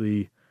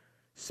actually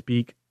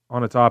speak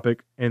on a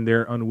topic, and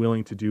they're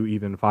unwilling to do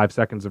even 5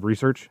 seconds of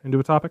research into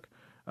a topic.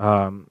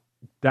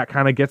 That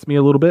kind of gets me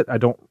a little bit. I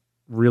don't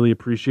really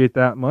appreciate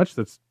that much.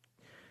 That's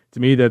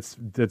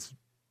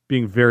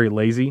being very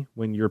lazy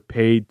when you're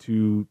paid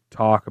to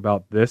talk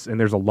about this, and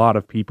there's a lot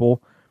of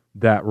people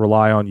that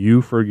rely on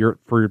you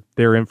for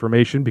their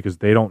information because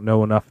they don't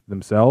know enough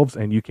themselves,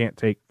 and you can't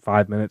take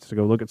 5 minutes to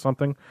go look at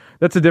something.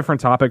 That's a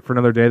different topic for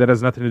another day. That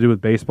has nothing to do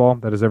with baseball.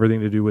 That has everything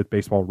to do with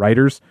baseball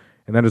writers,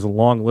 and that is a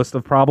long list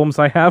of problems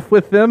I have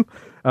with them.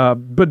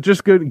 But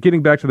just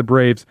getting back to the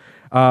Braves,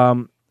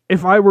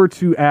 if I were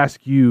to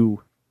ask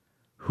you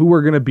who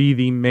are going to be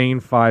the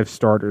main 5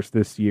 starters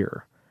this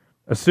year,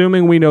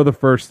 assuming we know the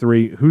first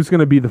 3, who's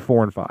going to be the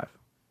 4 and 5?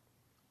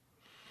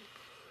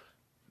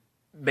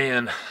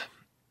 Man.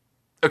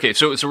 Okay,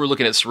 so we're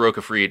looking at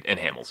Soroka, Fried, and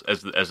Hamels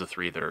as the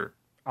 3 that are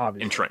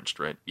obviously entrenched,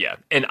 right? Yeah,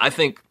 and I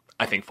think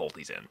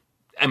Folty's in.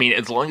 I mean,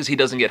 as long as he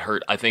doesn't get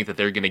hurt, I think that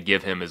they're going to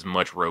give him as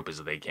much rope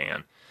as they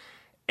can.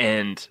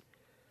 And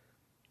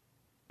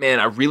man,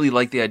 I really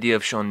like the idea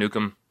of Sean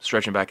Newcomb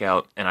stretching back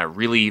out, and I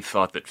really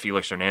thought that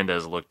Felix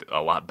Hernandez looked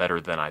a lot better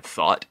than I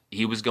thought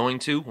he was going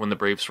to when the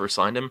Braves first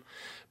signed him.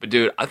 But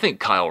dude, I think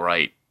Kyle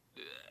Wright.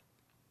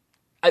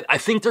 I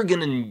think they're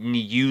going to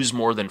use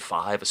more than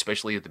 5,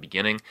 especially at the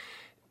beginning.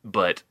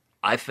 But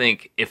I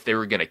think if they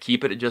were going to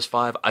keep it at just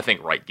 5, I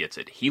think Wright gets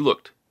it. He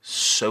looked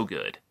so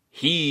good.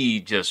 He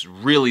just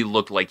really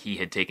looked like he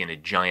had taken a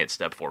giant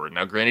step forward.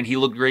 Now, granted, he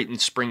looked great in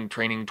spring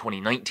training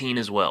 2019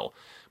 as well.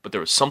 But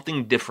there was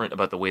something different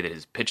about the way that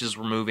his pitches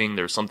were moving.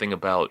 There was something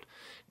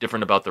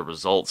different about the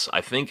results. I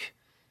think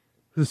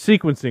the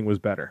sequencing was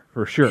better,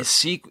 for sure. His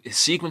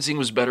sequencing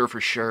was better,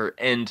 for sure.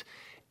 And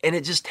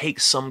it just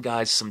takes some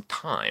guys some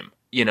time.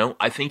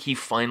 I think he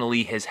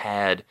finally has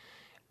had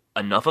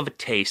enough of a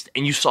taste,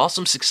 and you saw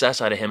some success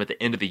out of him at the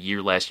end of the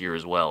year last year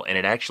as well, and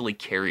it actually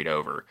carried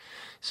over.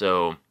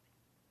 So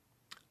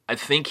I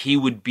think he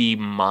would be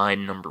my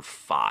number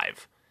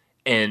 5.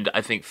 And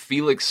I think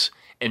Felix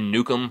and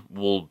Newcomb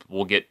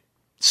will get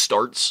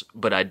starts,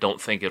 but I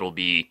don't think it'll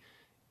be...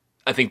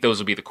 I think those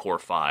will be the core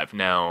 5.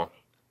 Now,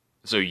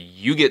 so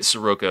you get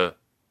Soroka,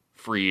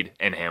 Fried,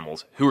 and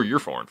Hamels. Who are your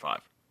 4 and 5?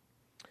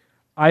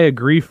 I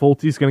agree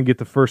Folty's going to get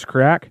the first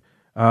crack.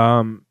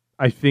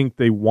 I think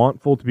they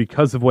want Folty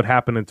because of what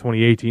happened in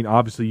 2018.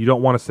 Obviously, you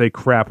don't want to say,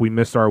 crap, we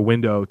missed our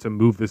window to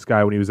move this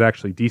guy when he was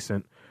actually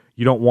decent.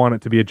 You don't want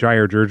it to be a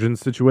Jair Jurgens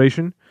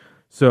situation.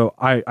 So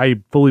I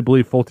fully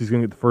believe Folty's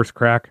going to get the first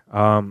crack.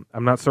 I'm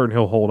not certain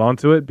he'll hold on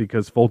to it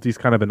because Folty's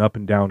kind of an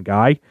up-and-down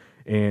guy,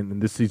 and in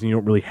this season you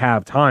don't really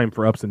have time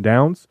for ups and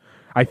downs.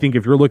 I think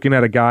if you're looking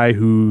at a guy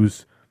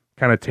who's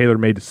kind of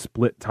tailor-made to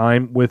split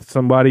time with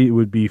somebody, it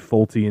would be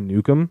Folty and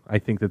Newcomb. I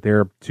think that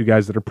they're 2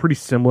 guys that are pretty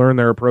similar in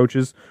their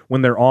approaches.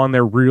 When they're on,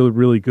 they're really,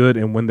 really good,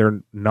 and when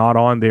they're not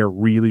on, they're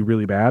really,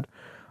 really bad.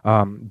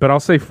 But I'll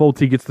say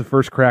Folty gets the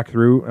first crack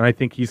through, and I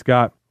think he's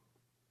got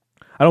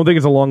I don't think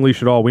it's a long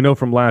leash at all. We know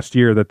from last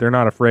year that they're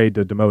not afraid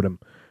to demote him.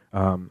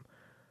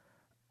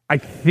 I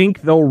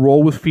think they'll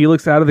roll with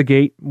Felix out of the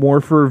gate more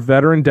for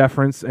veteran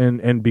deference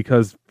and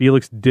because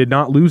Felix did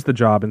not lose the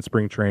job in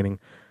spring training.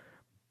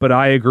 But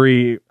I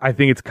agree. I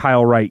think it's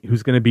Kyle Wright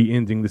who's going to be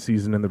ending the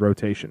season in the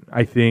rotation.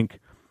 I think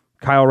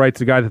Kyle Wright's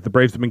a guy that the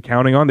Braves have been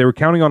counting on. They were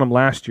counting on him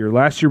last year.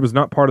 Last year was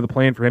not part of the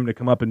plan for him to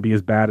come up and be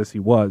as bad as he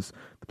was.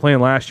 The plan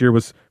last year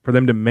was for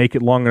them to make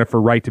it long enough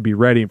for Wright to be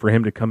ready and for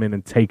him to come in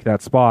and take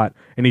that spot.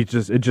 And it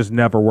just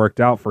never worked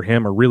out for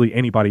him or really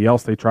anybody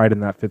else they tried in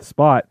that fifth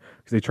spot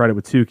because they tried it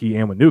with Tukey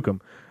and with Newcomb.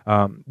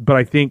 But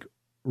I think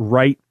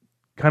Wright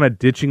kind of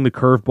ditching the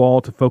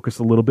curveball to focus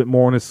a little bit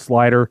more on his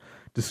slider,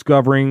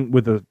 discovering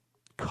with a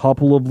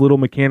couple of little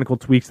mechanical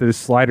tweaks that his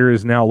slider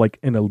is now like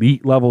an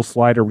elite level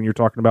slider when you're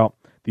talking about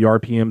the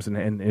RPMs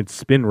and its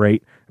spin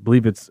rate. I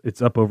believe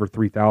it's up over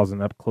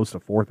 3,000, up close to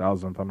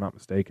 4,000 if I'm not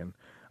mistaken.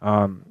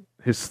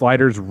 His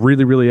slider's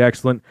really, really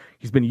excellent.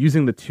 He's been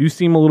using the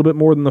 2-seam a little bit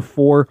more than the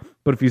 4,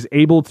 but if he's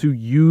able to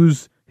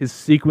use his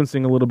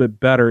sequencing a little bit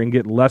better and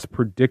get less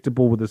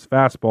predictable with his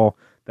fastball,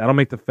 that'll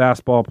make the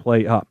fastball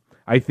play up.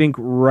 I think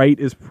Wright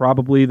is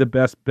probably the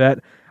best bet.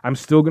 I'm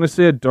still going to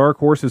say a dark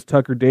horse is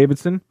Tucker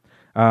Davidson.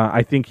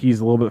 I think he's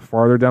a little bit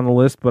farther down the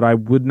list, but I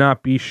would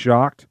not be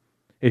shocked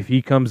if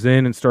he comes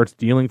in and starts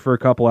dealing for a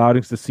couple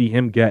outings to see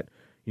him get,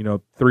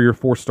 3 or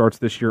 4 starts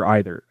this year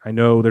either. I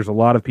know there's a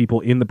lot of people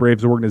in the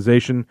Braves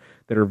organization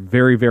that are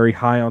very, very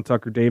high on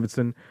Tucker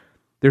Davidson.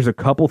 There's a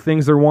couple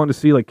things they're wanting to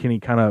see, like can he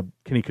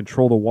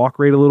control the walk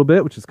rate a little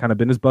bit, which has kind of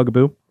been his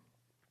bugaboo.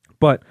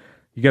 But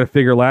you got to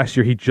figure last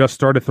year he just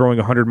started throwing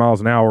 100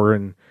 miles an hour,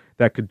 and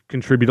that could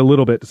contribute a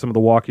little bit to some of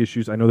the walk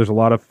issues. I know there's a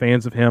lot of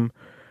fans of him.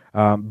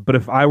 But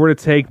if I were to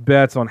take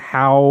bets on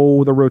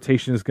how the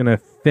rotation is going to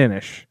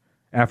finish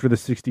after the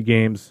 60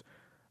 games,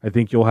 I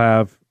think you'll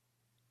have,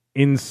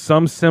 in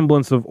some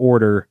semblance of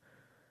order,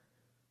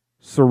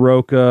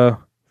 Soroka,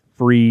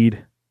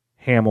 Fried,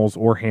 Hamels,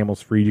 or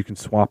Hamels-Fried. You can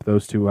swap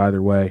those two either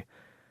way.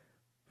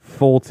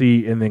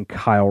 Folty, and then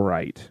Kyle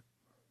Wright.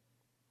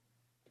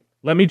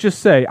 Let me just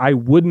say, I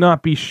would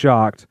not be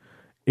shocked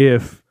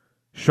if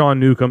Sean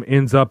Newcomb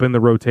ends up in the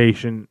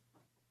rotation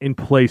in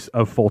place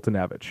of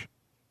Foltynewicz.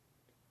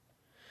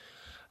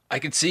 I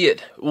could see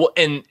it. Well,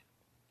 and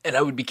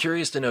I would be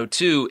curious to know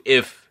too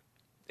if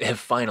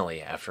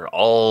finally, after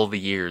all the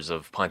years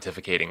of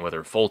pontificating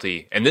whether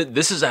Folty, and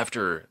this is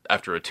after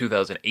a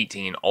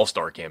 2018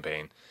 All-Star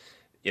campaign,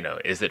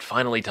 is it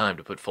finally time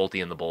to put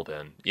Folty in the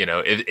bullpen?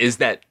 Is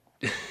that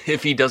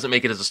if he doesn't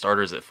make it as a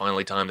starter, is it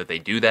finally time that they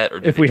do that?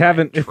 Or if we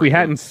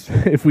hadn't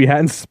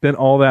spent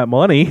all that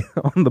money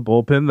on the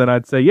bullpen, then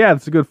I'd say yeah,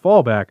 it's a good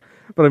fallback.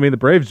 But I mean, the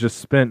Braves just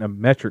spent a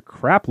metric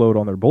crap load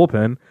on their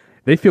bullpen.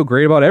 They feel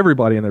great about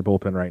everybody in their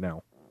bullpen right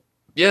now.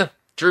 Yeah,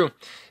 true.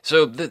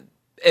 So,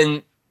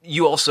 and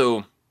you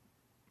also,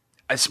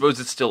 I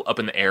suppose it's still up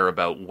in the air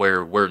about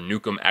where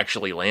Newcomb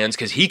actually lands,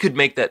 because he could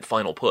make that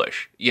final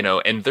push,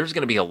 and there's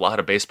going to be a lot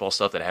of baseball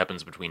stuff that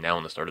happens between now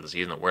and the start of the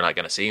season that we're not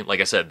going to see. Like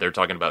I said, they're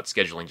talking about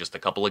scheduling just a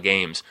couple of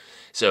games.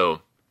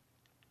 So,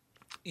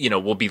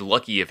 we'll be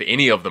lucky if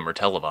any of them are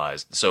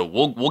televised. So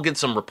we'll get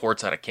some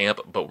reports out of camp,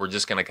 but we're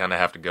just going to kind of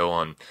have to go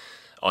on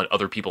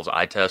other people's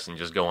eye tests and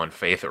just go on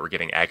faith that we're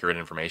getting accurate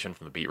information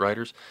from the beat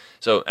writers.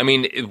 So, I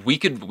mean, we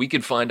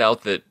could find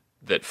out that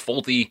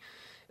Folty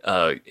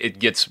it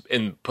gets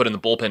put in the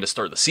bullpen to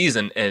start the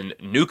season, and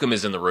Newcomb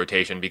is in the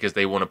rotation because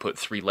they want to put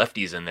 3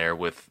 lefties in there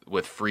with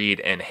Fried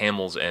and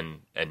Hamels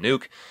and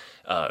Nuke.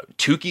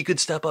 Tukey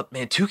could step up.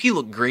 Man, Tukey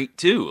looked great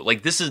too.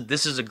 Like this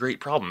is a great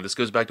problem. This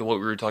goes back to what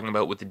we were talking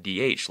about with the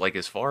DH. Like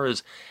as far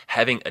as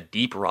having a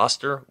deep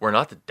roster, we're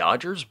not the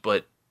Dodgers,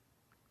 but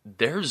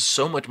there's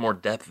so much more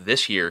depth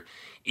this year,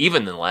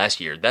 even than last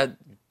year. That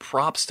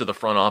props to the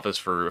front office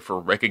for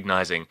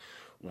recognizing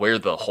where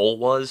the hole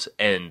was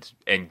and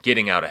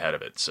getting out ahead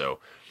of it. So,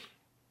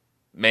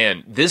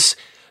 man,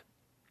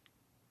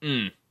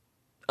 I'm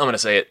going to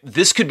say it.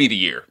 This could be the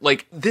year.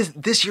 Like,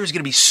 this year is going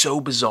to be so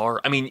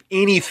bizarre. I mean,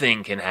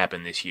 anything can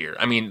happen this year.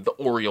 I mean, the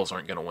Orioles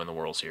aren't going to win the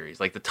World Series.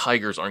 Like, the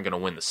Tigers aren't going to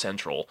win the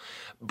Central.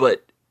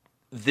 But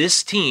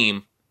this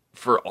team,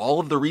 for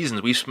all of the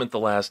reasons we've spent the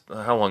last,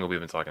 how long have we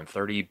been talking?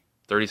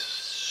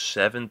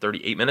 37,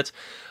 38 minutes?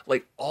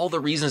 Like, all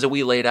the reasons that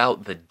we laid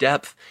out, the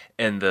depth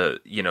and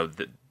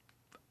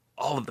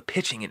all of the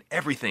pitching and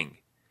everything.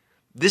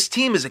 This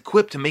team is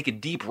equipped to make a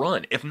deep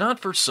run, if not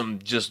for some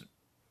just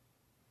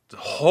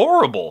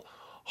horrible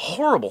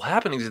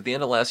happenings at the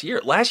end of last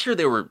year. Last year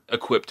they were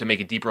equipped to make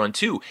a deep run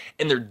too,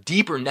 and they're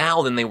deeper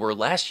now than they were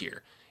last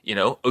year.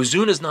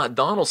 Ozuna's not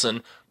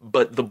Donaldson,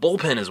 but the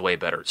bullpen is way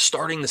better.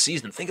 Starting the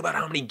season, think about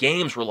how many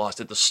games were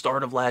lost at the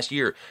start of last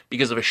year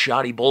because of a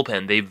shoddy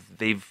bullpen.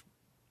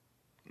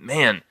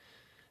 Man,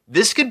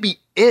 this could be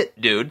it,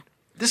 dude.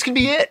 This could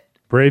be it.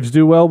 Braves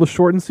do well with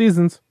shortened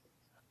seasons.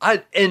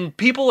 And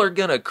people are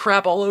going to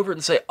crap all over it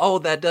and say, oh,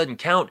 that doesn't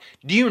count.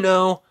 Do you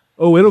know?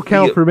 Oh, it'll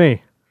count for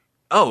me.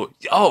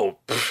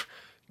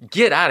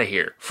 Get out of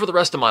here. For the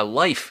rest of my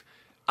life,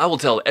 I will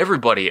tell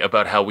everybody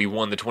about how we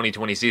won the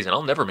 2020 season.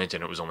 I'll never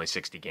mention it was only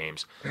 60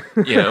 games.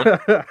 You know,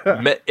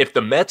 if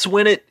the Mets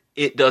win it,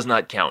 it does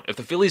not count. If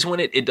the Phillies win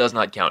it, it does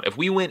not count. If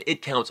we win,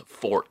 it counts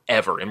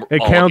forever, and we're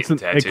all getting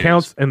tattoos. It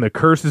counts, and the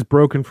curse is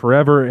broken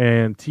forever.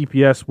 And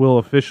TPS will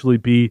officially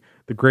be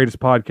the greatest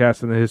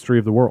podcast in the history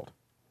of the world.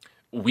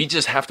 We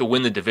just have to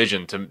win the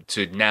division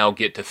to now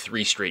get to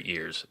 3 straight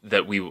years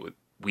that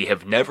we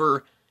have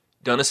never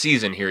done a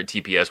season here at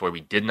TPS where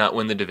we did not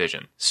win the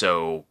division.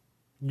 So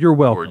you're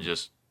welcome.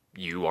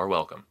 You are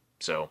welcome.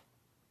 So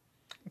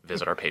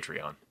visit our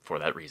Patreon for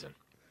that reason.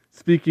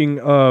 Speaking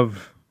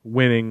of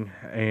winning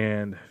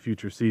and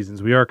future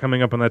seasons, we are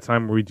coming up on that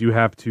time where we do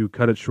have to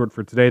cut it short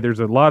for today.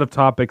 There's a lot of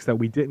topics that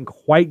we didn't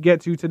quite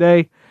get to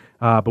today,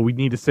 but we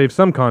need to save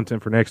some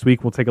content for next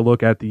week. We'll take a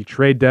look at the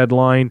trade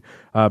deadline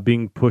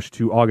being pushed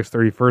to August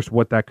 31st,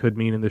 what that could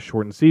mean in this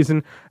shortened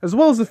season, as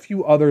well as a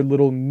few other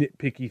little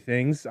nitpicky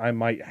things I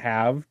might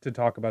have to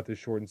talk about this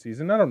shortened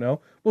season. I don't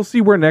know. We'll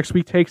see where next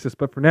week takes us,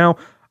 but for now,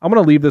 I'm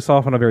going to leave this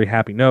off on a very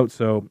happy note.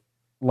 So,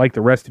 like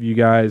the rest of you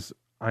guys,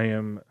 I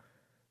am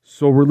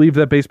so relieved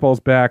that baseball's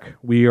back.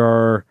 We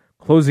are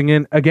closing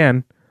in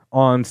again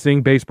on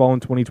seeing baseball in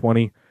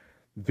 2020.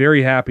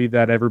 Very happy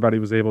that everybody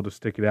was able to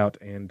stick it out,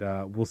 and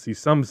we'll see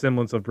some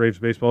semblance of Braves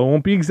baseball. It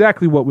won't be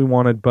exactly what we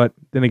wanted, but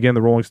then again,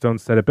 the Rolling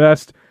Stones said it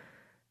best.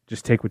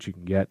 Just take what you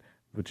can get,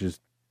 which is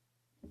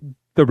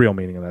the real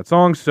meaning of that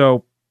song.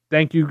 So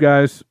thank you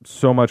guys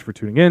so much for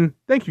tuning in.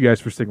 Thank you guys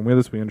for sticking with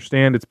us. We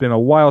understand it's been a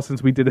while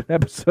since we did an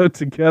episode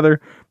together.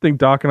 I think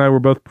Doc and I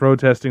were both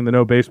protesting the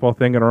no baseball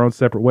thing in our own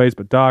separate ways,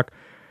 but Doc,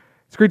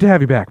 it's great to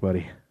have you back,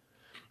 buddy.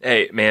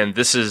 Hey, man,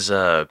 this is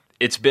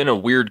it's been a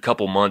weird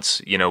couple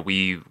months. You know,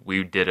 we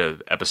did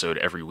an episode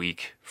every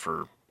week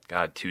for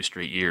 2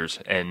 straight years,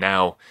 and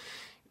now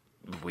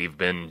we've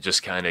been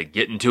just kind of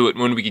getting to it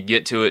when we could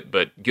get to it.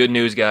 But good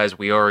news, guys,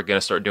 we are going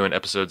to start doing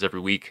episodes every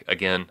week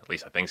again. At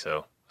least I think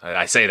so.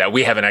 I say that.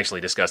 We haven't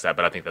actually discussed that,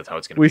 but I think that's how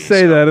it's going to be. We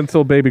say that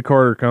until Baby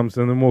Carter comes,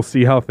 and then we'll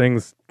see how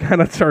things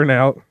kind of turn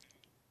out.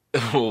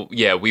 Well,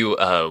 yeah, we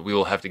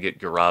will have to get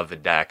Gaurav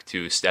Vidak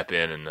to step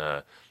in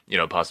and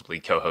possibly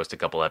co-host a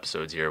couple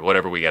episodes here.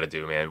 Whatever we got to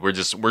do, man. We're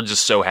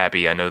just so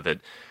happy. I know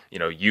that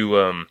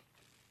you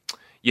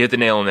hit the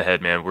nail on the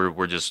head, man.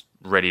 We're just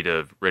ready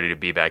to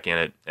be back in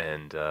it,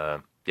 and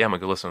I'm gonna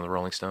go listen to the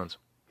Rolling Stones.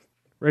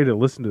 Ready to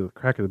listen to the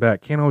crack of the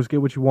bat. Can't always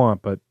get what you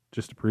want, but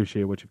just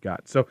appreciate what you've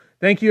got. So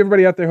thank you,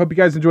 everybody out there. Hope you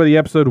guys enjoy the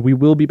episode. We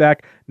will be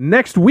back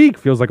next week.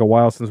 Feels like a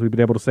while since we've been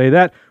able to say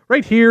that.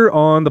 Right here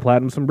on the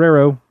Platinum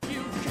Sombrero.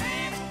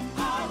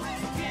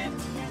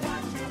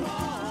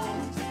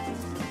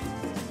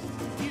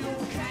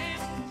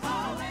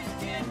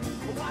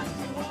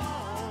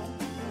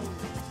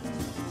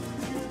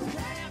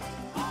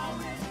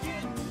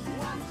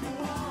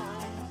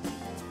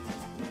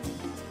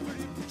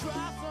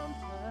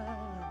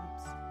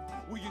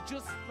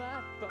 Just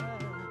flat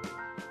fine.